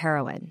addicted to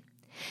heroin.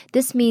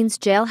 This means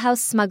jailhouse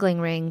smuggling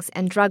rings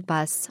and drug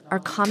busts are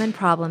common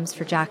problems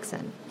for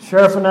Jackson.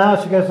 Sheriff in the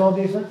house, you guys all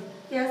decent?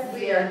 Yes,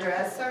 we are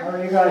dressed, sir. How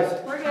are you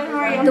guys? We're good, how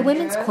are you? The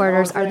women's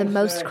quarters are the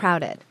most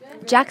crowded.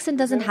 Jackson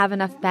doesn't have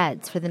enough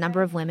beds for the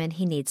number of women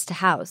he needs to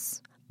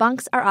house.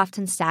 Bunks are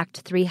often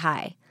stacked 3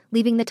 high,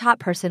 leaving the top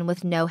person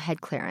with no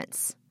head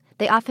clearance.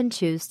 They often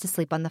choose to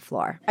sleep on the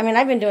floor. I mean,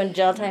 I've been doing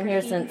jail time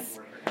here since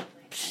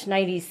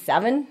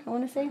 97, I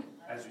want to say.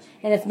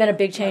 And it's been a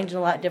big change and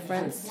a lot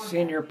different.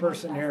 Senior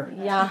person here.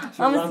 Yeah.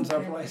 She runs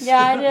our place. Yeah,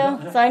 I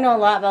do. So I know a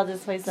lot about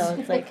this place, so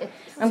it's like,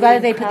 I'm glad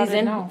that they put these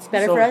in. It's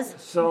better for us.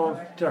 So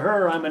to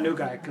her, I'm a new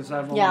guy because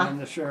I've only been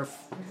the sheriff.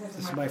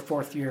 This is my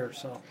 4th year,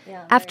 so.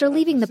 After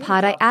leaving the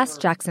pod, I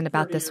asked Jackson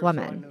about this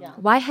woman.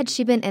 Why had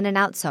she been in and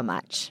out so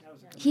much?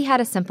 He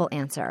had a simple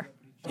answer.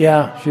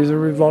 Yeah, she's a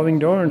revolving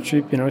door, and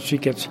she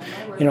gets,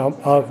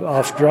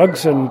 off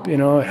drugs and,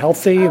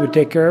 healthy. We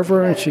take care of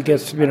her, and she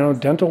gets,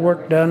 dental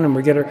work done, and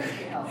we get her,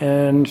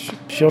 and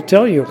she'll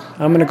tell you,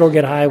 I'm going to go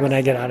get high when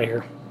I get out of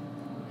here.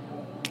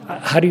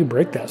 How do you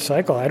break that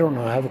cycle? I don't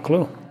know. I have a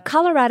clue.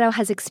 Colorado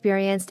has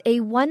experienced a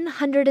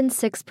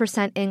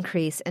 106%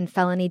 increase in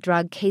felony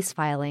drug case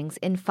filings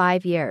in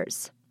 5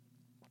 years.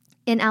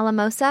 In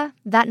Alamosa,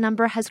 that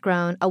number has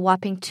grown a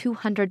whopping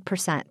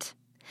 200%.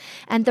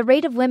 And the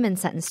rate of women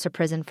sentenced to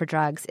prison for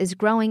drugs is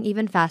growing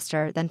even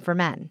faster than for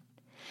men.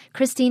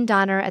 Christine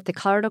Donner at the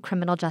Colorado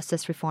Criminal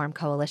Justice Reform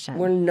Coalition.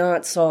 We're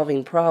not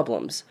solving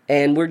problems,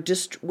 and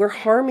we're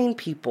harming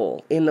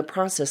people in the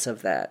process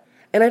of that.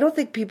 And I don't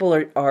think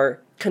people are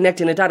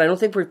connecting the dot. I don't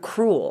think we're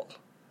cruel.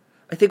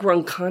 I think we're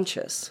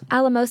unconscious.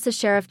 Alamosa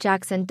Sheriff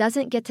Jackson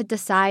doesn't get to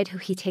decide who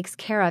he takes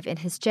care of in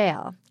his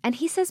jail, and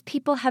he says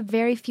people have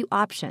very few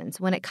options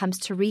when it comes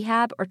to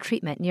rehab or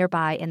treatment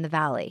nearby in the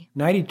valley.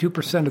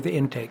 92% of the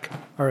intake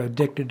are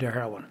addicted to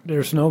heroin.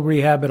 There's no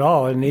rehab at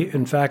all. And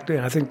in fact,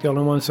 I think the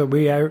only ones that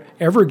we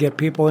ever get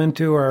people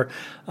into are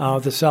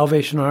the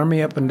Salvation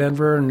Army up in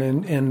Denver and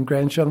in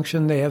Grand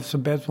Junction. They have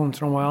some beds once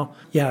in a while.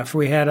 Yeah, if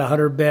we had a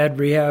 100-bed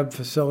rehab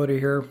facility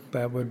here,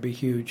 that would be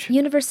huge.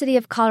 University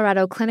of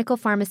Colorado clinical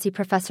pharmacy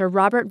professor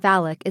Robert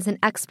Valek is an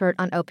expert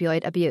on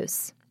opioid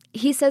abuse.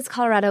 He says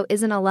Colorado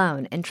isn't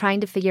alone in trying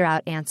to figure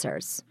out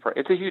answers.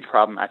 It's a huge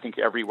problem, I think,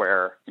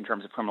 everywhere in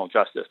terms of criminal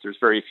justice. There's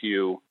very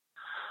few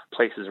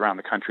places around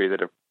the country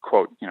that have,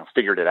 quote,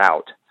 figured it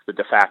out. The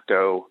de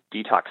facto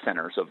detox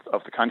centers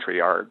of the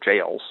country are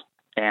jails,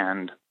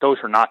 and those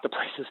are not the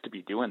places to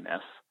be doing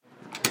this.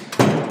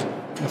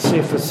 Let's see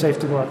if it's safe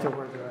to go out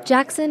there.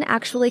 Jackson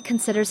actually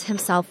considers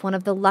himself one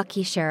of the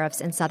lucky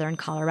sheriffs in southern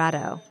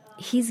Colorado.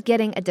 He's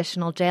getting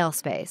additional jail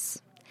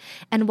space.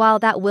 And while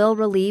that will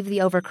relieve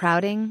the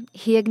overcrowding,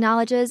 he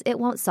acknowledges it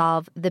won't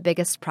solve the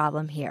biggest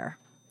problem here.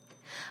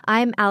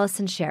 I'm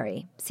Allison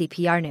Sherry,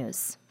 CPR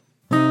News.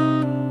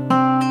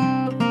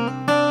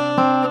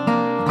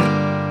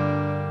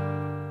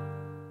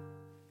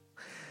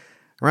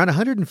 Around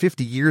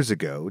 150 years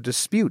ago,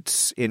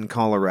 disputes in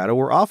Colorado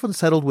were often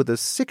settled with a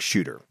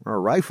six-shooter or a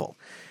rifle.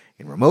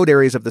 In remote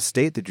areas of the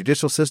state, the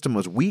judicial system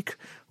was weak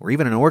or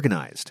even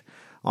unorganized.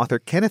 Author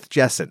Kenneth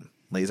Jessen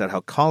lays out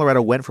how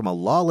Colorado went from a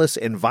lawless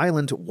and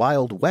violent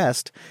Wild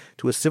West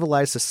to a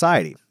civilized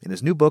society in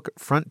his new book,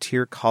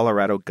 Frontier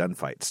Colorado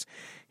Gunfights.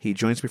 He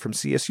joins me from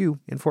CSU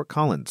in Fort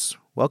Collins.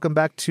 Welcome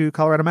back to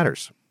Colorado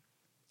Matters.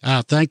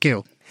 Thank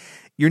you.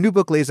 Your new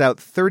book lays out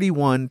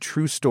 31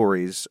 true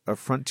stories of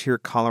frontier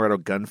Colorado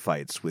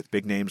gunfights with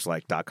big names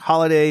like Doc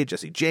Holliday,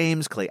 Jesse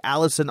James, Clay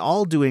Allison,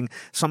 all doing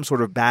some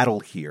sort of battle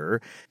here.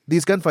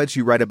 These gunfights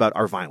you write about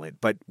are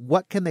violent, but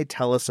what can they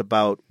tell us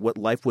about what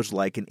life was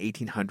like in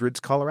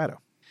 1800s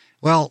Colorado?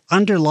 Well,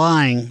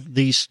 underlying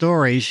these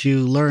stories, you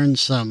learn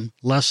some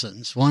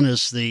lessons. One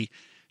is the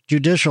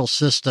judicial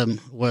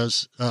system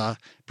was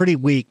pretty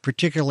weak,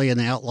 particularly in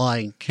the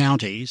outlying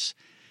counties,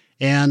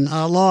 and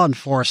law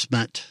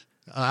enforcement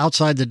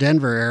outside the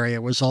Denver area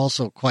was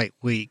also quite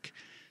weak.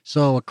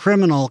 So a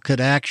criminal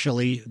could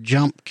actually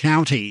jump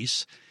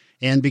counties,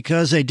 and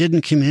because they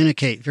didn't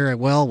communicate very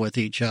well with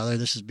each other,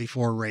 this is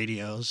before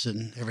radios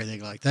and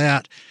everything like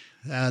that,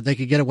 they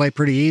could get away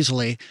pretty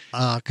easily.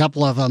 A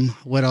couple of them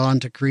went on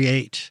to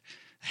create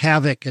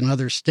havoc in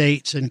other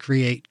states and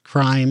create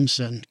crimes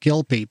and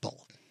kill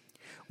people.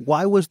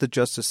 Why was the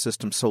justice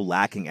system so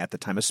lacking at the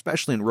time,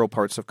 especially in rural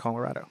parts of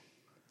Colorado?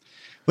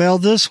 Well,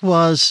 this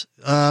was,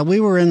 we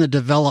were in the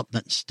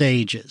development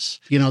stages.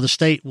 The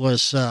state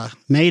was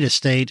made a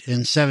state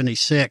in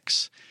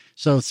 76.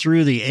 So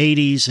through the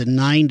 80s and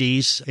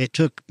 90s, it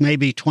took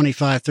maybe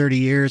 25, 30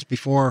 years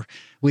before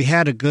we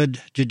had a good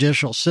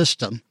judicial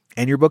system.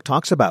 And your book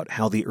talks about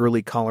how the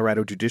early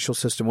Colorado judicial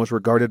system was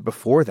regarded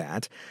before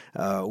that.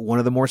 One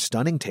of the more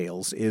stunning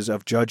tales is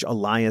of Judge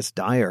Elias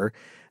Dyer.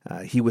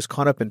 He was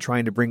caught up in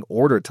trying to bring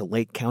order to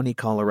Lake County,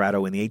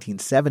 Colorado in the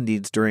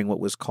 1870s during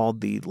what was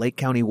called the Lake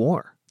County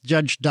War.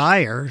 Judge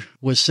Dyer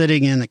was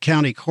sitting in the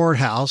county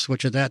courthouse,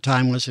 which at that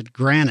time was at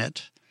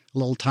Granite, a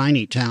little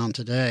tiny town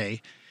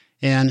today,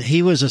 and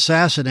he was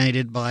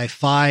assassinated by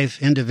 5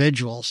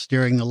 individuals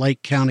during the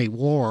Lake County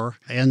War,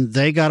 and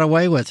they got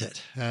away with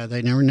it.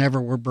 They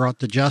never were brought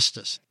to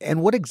justice.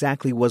 And what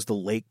exactly was the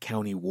Lake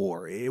County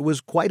War? It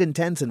was quite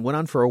intense and went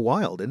on for a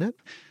while, didn't it?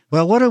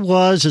 Well, what it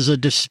was is a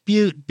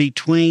dispute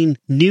between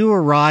new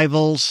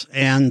arrivals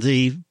and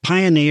the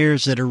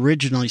pioneers that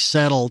originally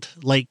settled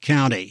Lake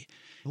County.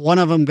 One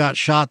of them got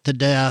shot to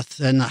death,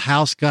 and the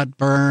house got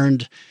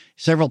burned,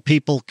 several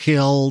people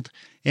killed,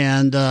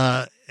 and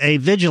a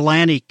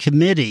vigilante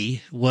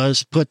committee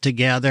was put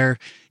together,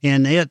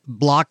 and it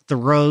blocked the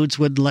roads,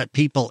 wouldn't let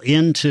people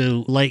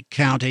into Lake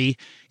County,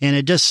 and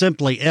it just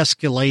simply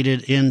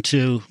escalated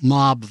into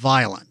mob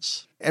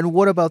violence. And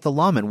what about the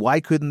lawmen? Why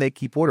couldn't they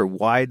keep order?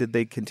 Why did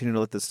they continue to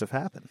let this stuff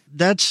happen?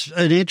 That's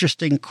an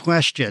interesting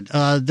question.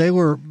 They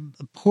were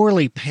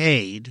poorly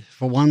paid,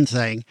 for one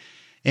thing,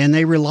 And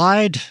they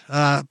relied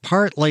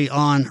partly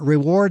on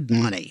reward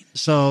money.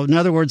 So, in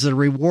other words, the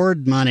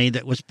reward money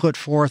that was put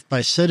forth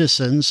by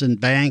citizens and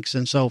banks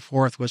and so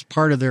forth was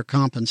part of their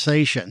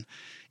compensation.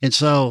 And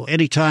so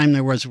anytime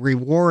there was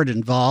reward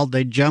involved,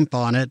 they'd jump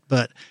on it.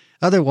 But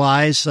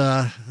otherwise,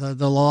 the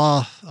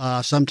law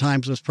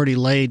sometimes was pretty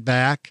laid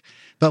back.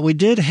 But we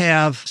did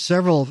have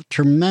several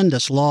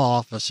tremendous law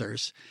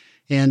officers.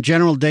 And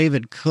General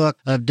David Cook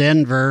of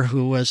Denver,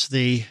 who was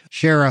the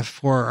sheriff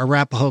for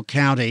Arapahoe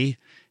County,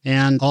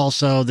 and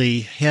also the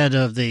head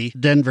of the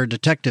Denver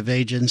Detective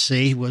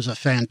Agency, was a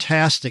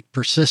fantastic,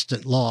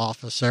 persistent law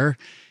officer,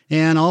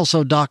 and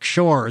also Doc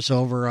Shores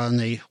over on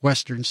the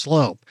western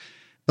slope.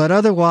 But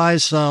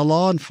otherwise,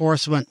 law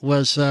enforcement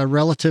was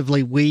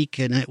relatively weak,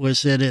 and it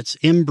was in its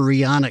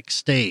embryonic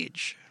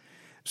stage.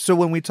 So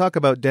when we talk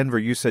about Denver,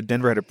 you said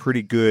Denver had a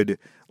pretty good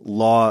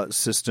law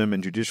system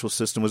and judicial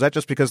system. Was that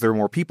just because there were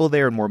more people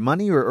there and more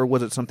money, or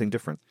was it something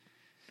different?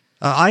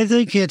 I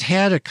think it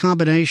had a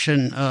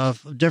combination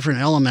of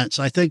different elements.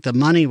 I think the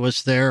money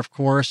was there, of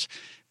course,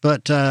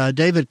 but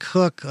David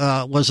Cook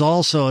was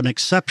also an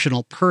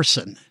exceptional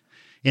person.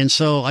 And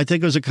so I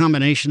think it was a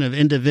combination of the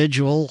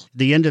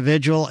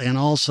individual, and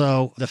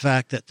also the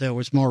fact that there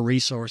was more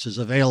resources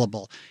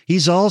available.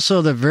 He's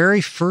also the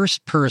very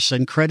first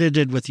person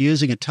credited with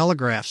using a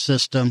telegraph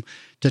system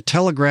to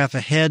telegraph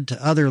ahead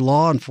to other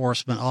law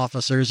enforcement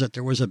officers that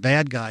there was a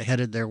bad guy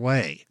headed their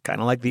way. Kind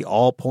of like the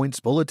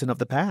all-points bulletin of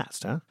the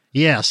past, huh?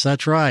 Yes,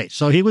 that's right.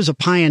 So he was a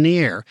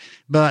pioneer,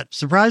 but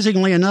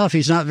surprisingly enough,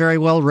 he's not very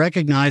well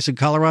recognized in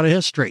Colorado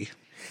history.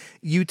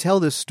 You tell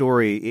this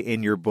story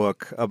in your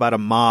book about a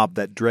mob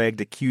that dragged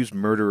accused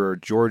murderer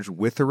George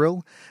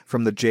Witherill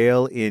from the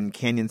jail in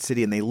Canyon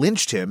City, and they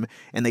lynched him,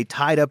 and they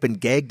tied up and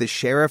gagged the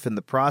sheriff in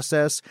the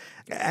process.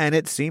 And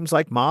it seems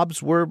like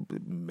mobs were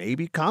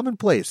maybe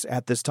commonplace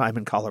at this time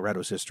in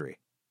Colorado's history.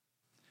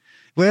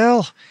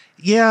 Well,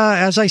 yeah,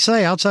 as I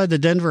say, outside the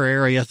Denver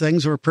area,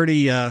 things were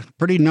pretty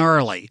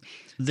gnarly.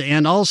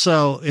 And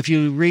also, if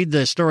you read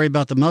the story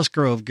about the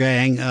Musgrove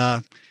Gang,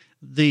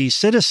 the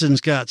citizens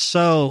got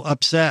so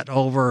upset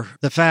over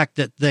the fact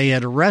that they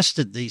had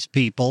arrested these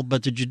people,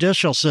 but the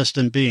judicial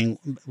system being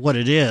what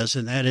it is,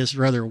 and that is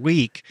rather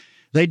weak,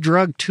 they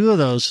drugged two of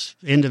those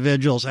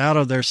individuals out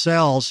of their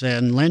cells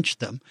and lynched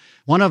them.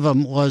 One of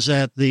them was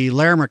at the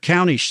Larimer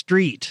County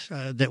street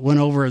that went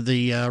over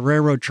the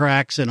railroad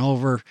tracks and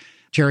over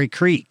Cherry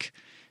Creek.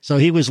 So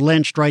he was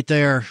lynched right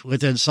there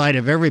within sight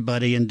of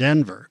everybody in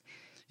Denver.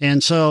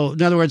 And so,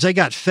 in other words, they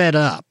got fed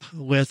up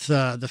with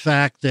the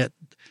fact that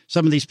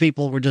some of these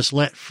people were just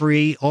let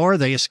free, or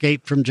they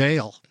escaped from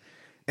jail.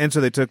 And so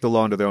they took the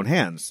law into their own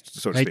hands,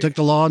 so to speak. They took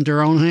the law into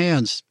their own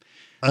hands.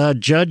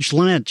 Judge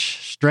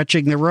Lynch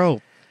stretching the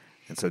rope.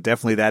 And so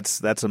definitely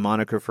that's a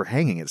moniker for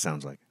hanging, it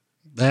sounds like.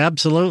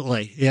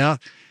 Absolutely, yeah.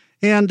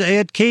 And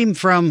it came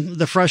from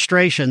the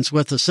frustrations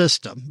with the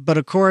system. But,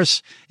 of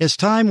course, as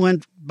time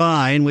went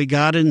by and we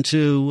got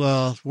into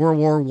World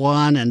War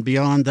I and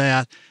beyond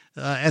that,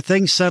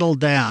 things settled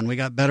down. We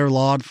got better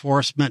law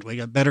enforcement, we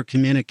got better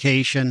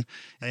communication,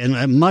 and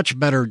a much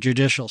better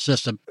judicial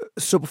system.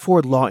 So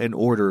before law and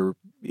order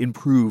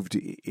improved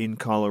in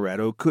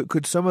Colorado,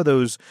 could some of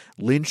those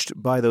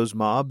lynched by those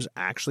mobs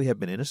actually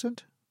have been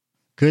innocent?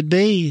 Could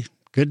be.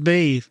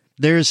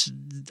 There's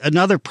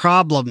another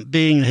problem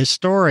being a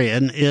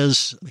historian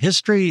is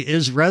history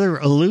is rather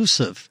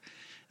elusive.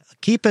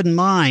 Keep in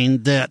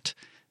mind that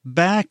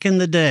back in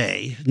the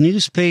day,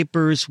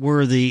 newspapers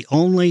were the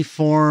only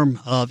form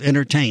of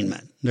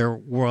entertainment. There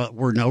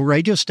were no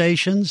radio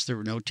stations, there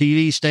were no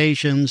TV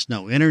stations,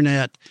 no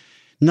internet,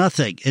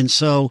 nothing. And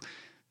so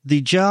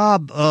the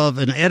job of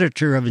an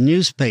editor of a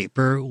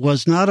newspaper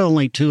was not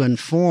only to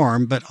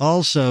inform, but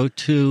also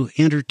to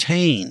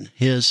entertain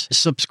his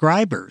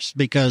subscribers,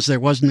 because there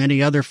wasn't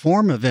any other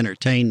form of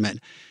entertainment.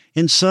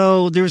 And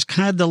so there's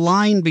kind of the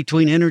line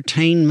between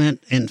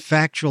entertainment and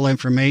factual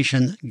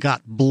information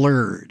got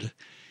blurred.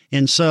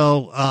 And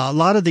so a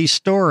lot of these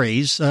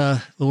stories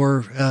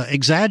were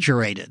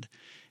exaggerated.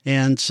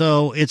 And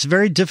so it's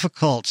very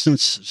difficult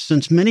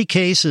since many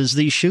cases,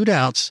 these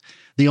shootouts,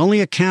 the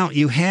only account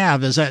you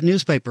have is that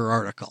newspaper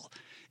article.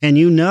 And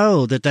you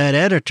know that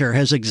editor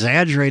has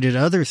exaggerated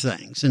other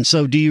things. And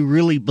so do you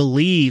really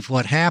believe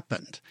what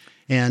happened?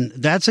 And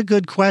that's a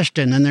good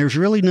question. And there's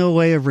really no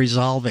way of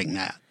resolving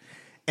that.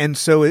 And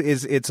so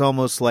it's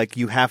almost like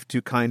you have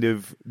to kind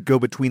of go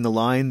between the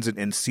lines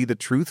and see the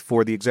truth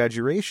for the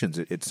exaggerations,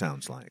 it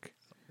sounds like.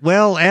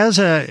 Well,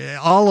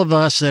 all of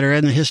us that are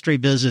in the history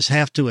business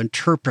have to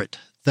interpret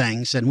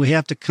things, and we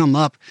have to come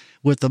up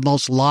with the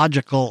most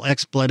logical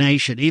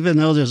explanation, even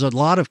though there's a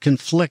lot of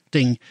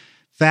conflicting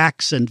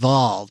facts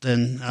involved.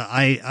 And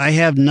I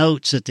have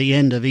notes at the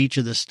end of each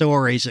of the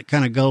stories that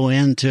kind of go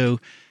into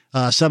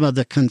some of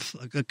the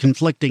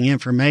conflicting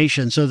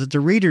information so that the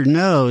reader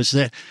knows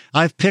that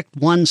I've picked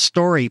one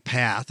story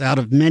path out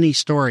of many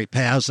story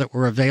paths that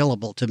were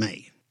available to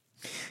me.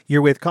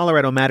 You're with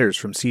Colorado Matters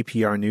from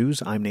CPR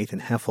News. I'm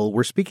Nathan Heffel.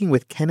 We're speaking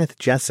with Kenneth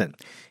Jessen.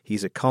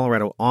 He's a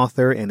Colorado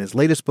author, and his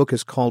latest book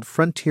is called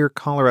Frontier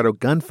Colorado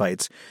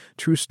Gunfights,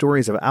 True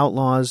Stories of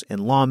Outlaws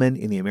and Lawmen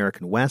in the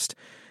American West.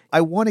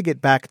 I want to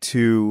get back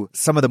to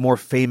some of the more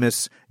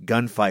famous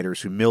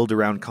gunfighters who milled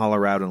around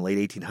Colorado in the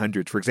late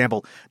 1800s. For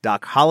example,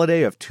 Doc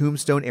Holliday of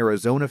Tombstone,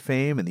 Arizona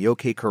fame and the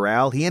OK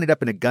Corral. He ended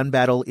up in a gun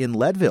battle in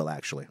Leadville,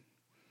 actually.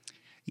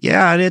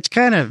 Yeah, and it's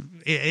kind of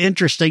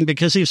interesting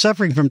because he was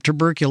suffering from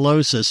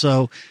tuberculosis,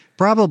 so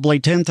probably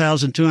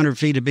 10,200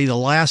 feet would be the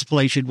last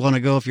place you'd want to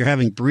go if you're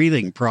having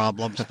breathing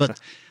problems. But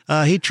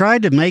he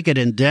tried to make it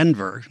in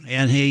Denver,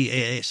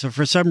 and so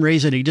for some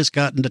reason he just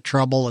got into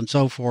trouble and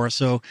so forth.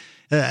 So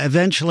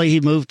eventually he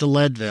moved to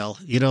Leadville.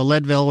 You know,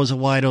 Leadville was a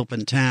wide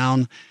open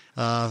town,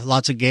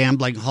 lots of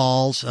gambling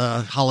halls.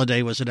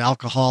 Holliday was an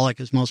alcoholic,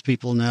 as most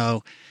people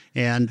know.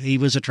 And he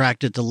was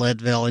attracted to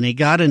Leadville, and he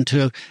got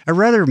into a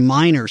rather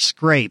minor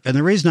scrape. And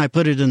the reason I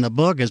put it in the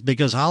book is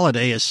because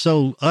Holliday is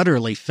so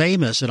utterly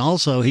famous, and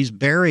also he's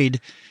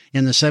buried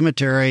in the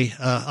cemetery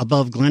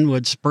above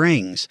Glenwood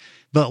Springs.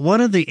 But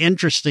one of the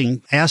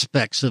interesting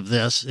aspects of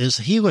this is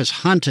he was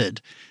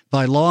hunted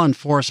by law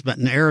enforcement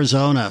in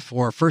Arizona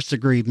for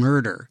first-degree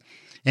murder,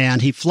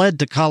 and he fled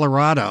to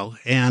Colorado,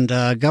 and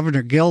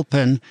Governor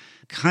Gilpin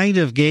kind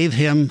of gave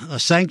him a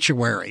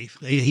sanctuary.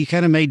 He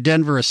kind of made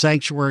Denver a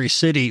sanctuary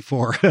city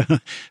for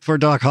for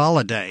Doc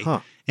Holliday. Huh.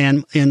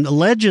 And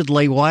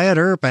allegedly, Wyatt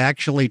Earp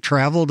actually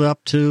traveled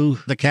up to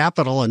the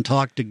Capitol and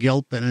talked to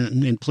Gilpin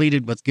and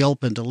pleaded with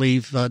Gilpin to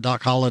leave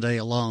Doc Holliday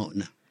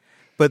alone.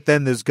 But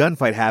then this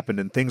gunfight happened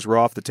and things were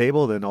off the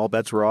table, then all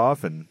bets were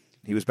off and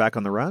he was back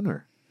on the run,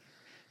 or?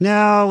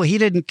 No, he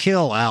didn't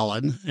kill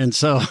Allen. And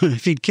so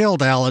if he'd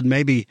killed Allen,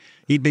 maybe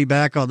he'd be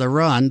back on the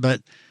run.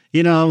 But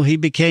you know, he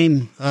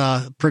became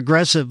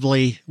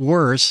progressively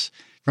worse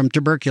from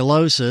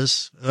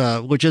tuberculosis,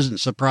 which isn't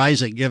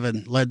surprising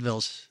given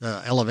Leadville's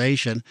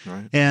elevation,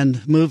 right,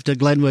 and moved to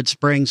Glenwood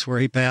Springs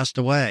where he passed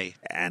away.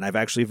 And I've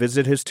actually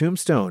visited his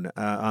tombstone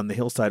on the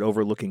hillside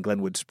overlooking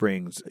Glenwood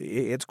Springs.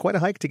 It's quite a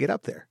hike to get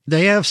up there.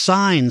 They have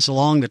signs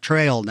along the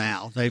trail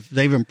now.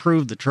 They've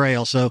improved the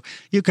trail, so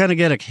you kind of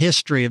get a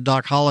history of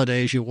Doc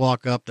Holliday as you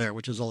walk up there,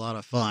 which is a lot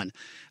of fun.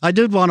 I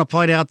did want to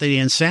point out the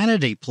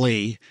insanity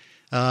plea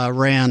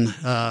ran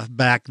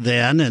back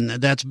then, and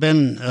that's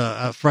been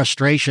a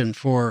frustration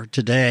for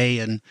today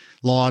and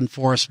law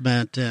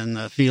enforcement, and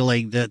a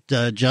feeling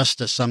that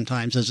justice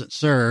sometimes isn't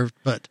served.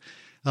 But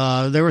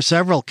there were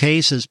several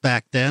cases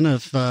back then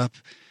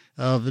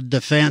of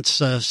defense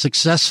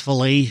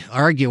successfully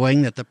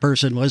arguing that the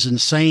person was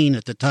insane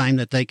at the time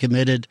that they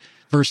committed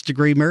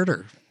first-degree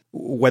murder.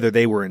 Whether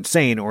they were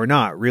insane or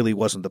not really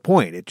wasn't the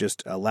point. It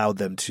just allowed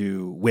them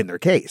to win their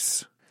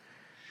case.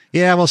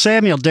 Yeah, well,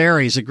 Samuel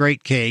Derry's a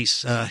great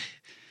case.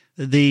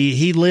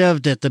 He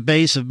lived at the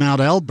base of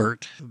Mount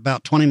Elbert,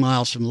 about 20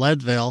 miles from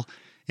Leadville,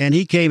 and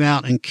he came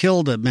out and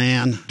killed a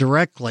man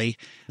directly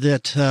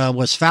that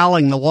was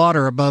fouling the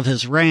water above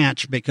his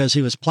ranch because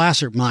he was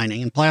placer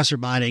mining. And placer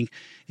mining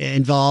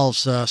involves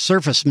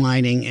surface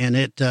mining, and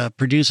it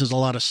produces a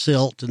lot of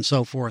silt and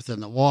so forth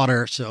in the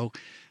water. So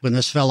when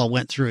this fellow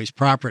went through his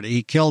property,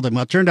 he killed him.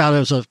 Well, it turned out it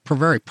was a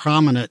very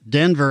prominent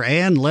Denver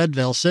and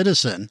Leadville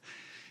citizen.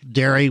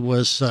 Derry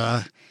was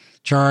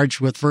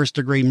charged with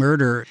first-degree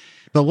murder.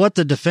 But what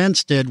the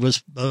defense did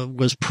was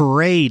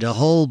parade a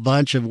whole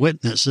bunch of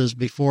witnesses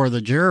before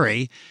the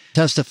jury,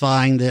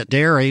 testifying that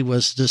Derry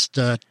was just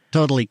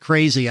totally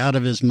crazy out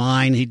of his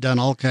mind. He'd done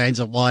all kinds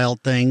of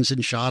wild things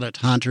and shot at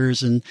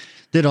hunters and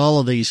did all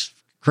of these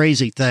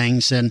crazy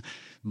things. And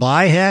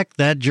by heck,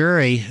 that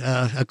jury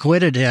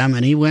acquitted him,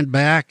 and he went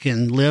back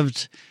and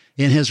lived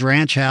in his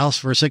ranch house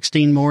for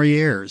 16 more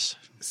years.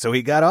 So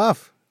he got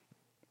off.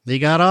 He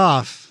got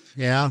off,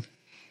 yeah.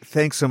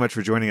 Thanks so much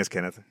for joining us,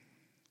 Kenneth.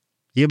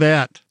 You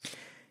bet.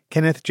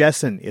 Kenneth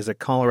Jessen is a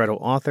Colorado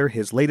author.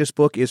 His latest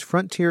book is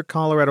Frontier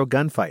Colorado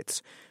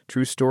Gunfights,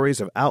 True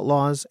Stories of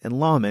Outlaws and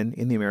Lawmen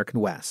in the American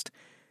West.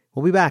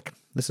 We'll be back.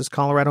 This is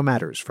Colorado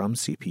Matters from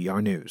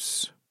CPR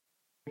News.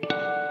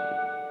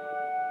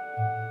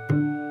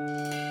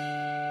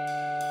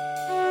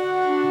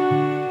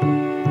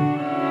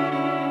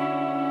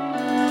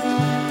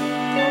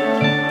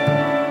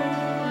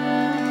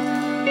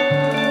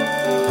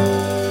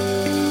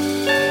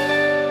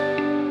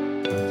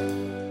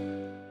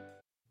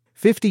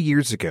 "50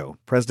 years ago,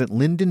 President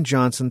Lyndon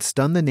Johnson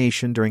stunned the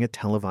nation during a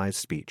televised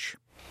speech.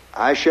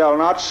 I shall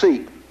not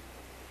seek,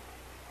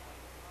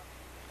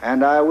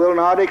 and I will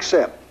not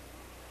accept,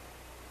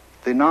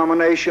 the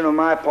nomination of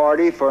my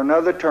party for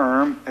another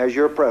term as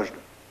your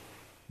president."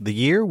 The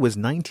year was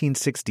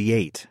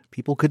 1968.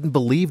 People couldn't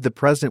believe the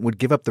president would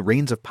give up the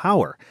reins of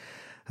power.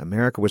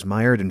 America was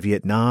mired in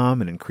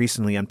Vietnam, an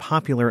increasingly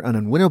unpopular and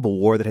unwinnable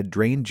war that had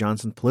drained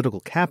Johnson's political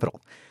capital.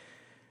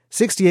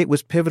 68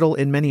 was pivotal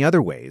in many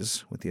other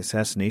ways, with the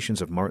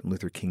assassinations of Martin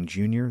Luther King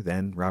Jr.,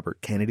 then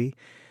Robert Kennedy.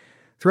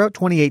 Throughout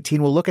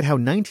 2018, we'll look at how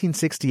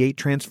 1968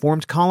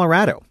 transformed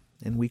Colorado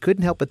and we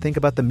couldn't help but think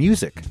about the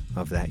music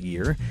of that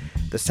year,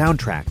 the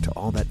soundtrack to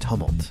all that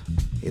tumult.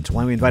 It's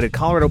why we invited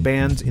Colorado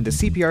bands into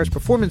CPR's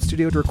performance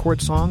studio to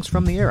record songs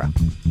from the era.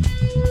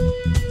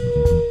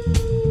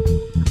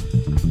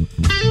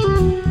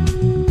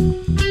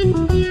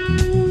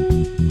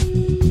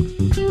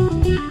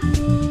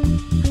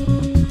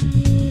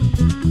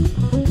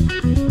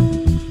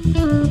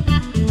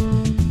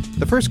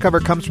 The first cover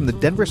comes from the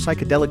Denver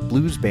psychedelic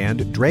blues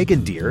band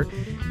Dragon Deer.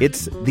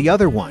 It's The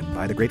Other One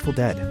by the Grateful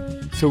Dead.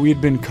 So we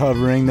had been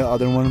covering The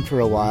Other One for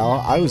a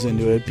while. I was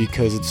into it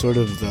because it's sort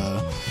of the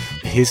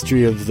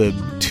history of the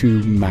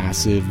two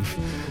massive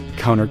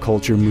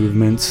counterculture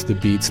movements, the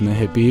Beats and the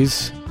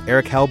Hippies.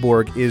 Eric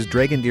Hellborg is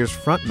Dragon Deer's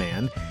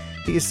frontman.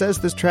 He says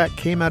this track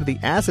came out of the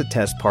acid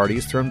test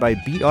parties thrown by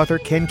beat author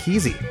Ken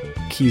Kesey.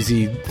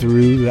 Kesey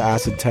threw the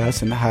acid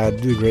test and had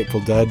the Grateful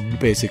Dead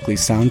basically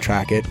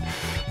soundtrack it.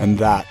 And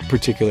that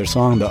particular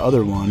song, The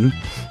Other One,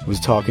 was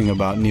talking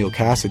about Neal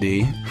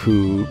Cassady,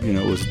 who,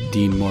 was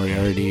Dean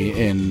Moriarty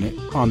in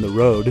On the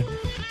Road.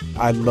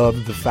 I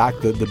loved the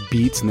fact that the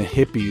Beats and the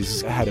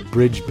Hippies had a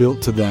bridge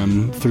built to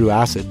them through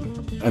acid.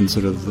 And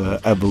sort of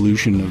the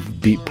evolution of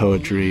beat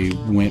poetry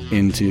went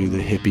into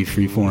the hippie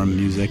freeform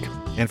music.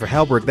 And for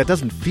Hellborg, that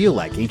doesn't feel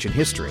like ancient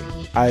history.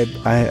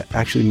 I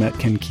actually met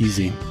Ken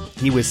Kesey.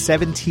 He was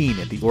 17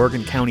 at the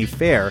Oregon County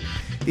Fair.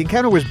 The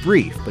encounter was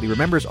brief, but he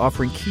remembers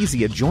offering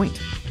Kesey a joint.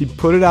 He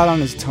put it out on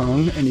his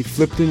tongue, and he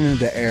flipped it into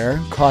the air,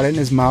 caught it in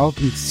his mouth,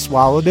 and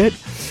swallowed it.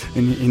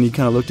 And he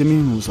kind of looked at me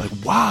and was like,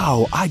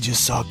 wow, I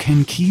just saw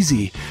Ken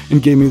Kesey,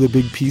 and gave me the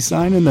big peace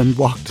sign and then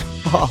walked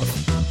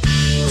off.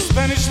 A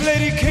Spanish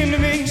lady came to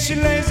me, she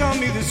lays on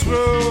me this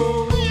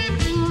road.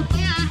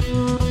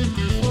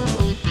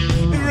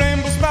 The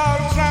rainbow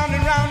spirals round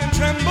and round and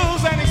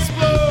trembles and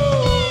explodes.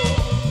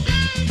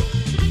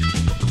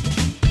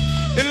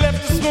 It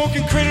left a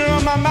smoking critter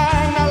on my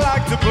mind I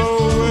like to blow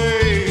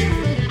away.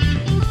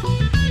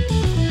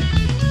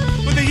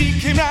 But the heat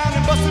came round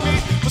and busted me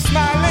for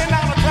smiling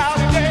on a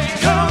cloudy day.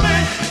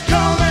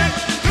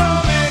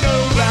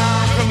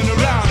 Coming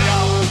around,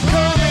 y'all.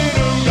 Coming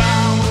around.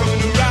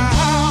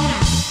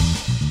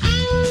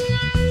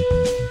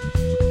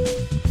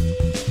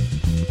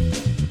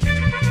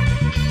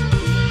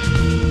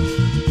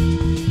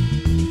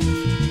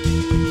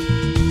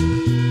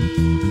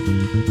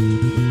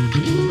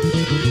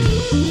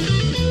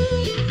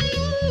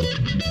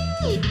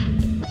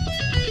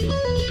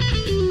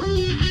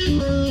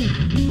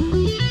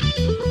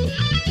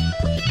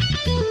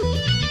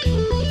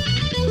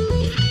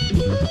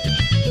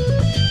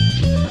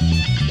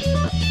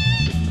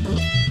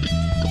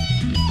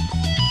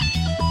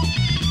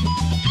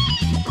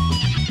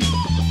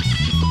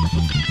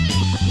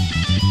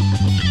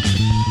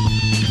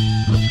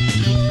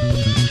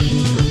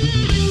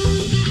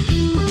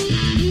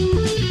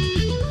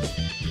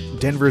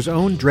 Denver's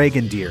own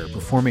Dragon Deer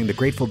performing the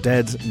Grateful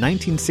Dead's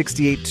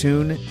 1968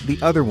 tune, The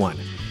Other One,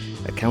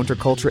 a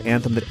counterculture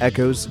anthem that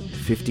echoes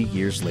 50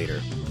 years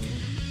later.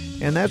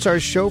 And that's our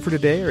show for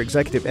today. Our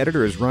executive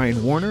editor is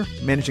Ryan Warner,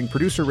 managing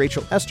producer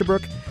Rachel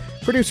Estabrook,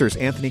 producers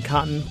Anthony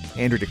Cotton,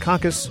 Andrew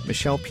Dukakis,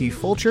 Michelle P.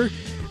 Fulcher,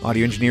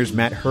 audio engineers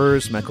Matt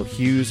Hers, Michael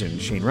Hughes,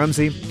 and Shane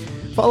Rumsey.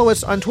 Follow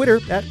us on Twitter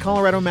at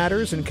Colorado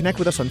Matters and connect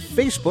with us on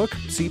Facebook,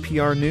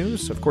 CPR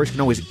News. Of course, you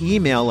can always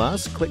email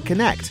us, click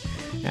Connect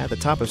at the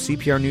top of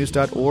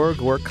cprnews.org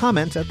or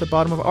comment at the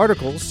bottom of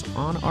articles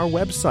on our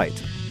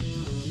website.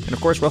 And of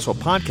course, Russell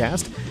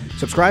Podcast.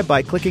 Subscribe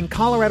by clicking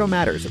Colorado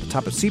Matters at the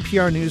top of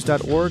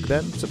cprnews.org,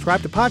 then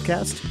subscribe to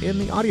podcast in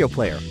the audio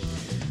player.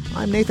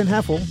 I'm Nathan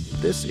Heffel.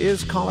 This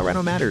is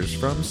Colorado Matters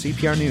from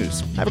CPR News.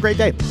 Have a great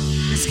day.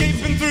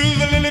 Escaping through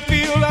the lily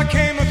field, I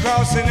came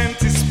across an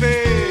empty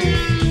space.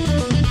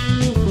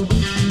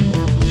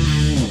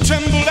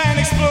 Trembled and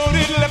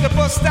exploded, left a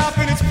bus stop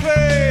in its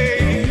place.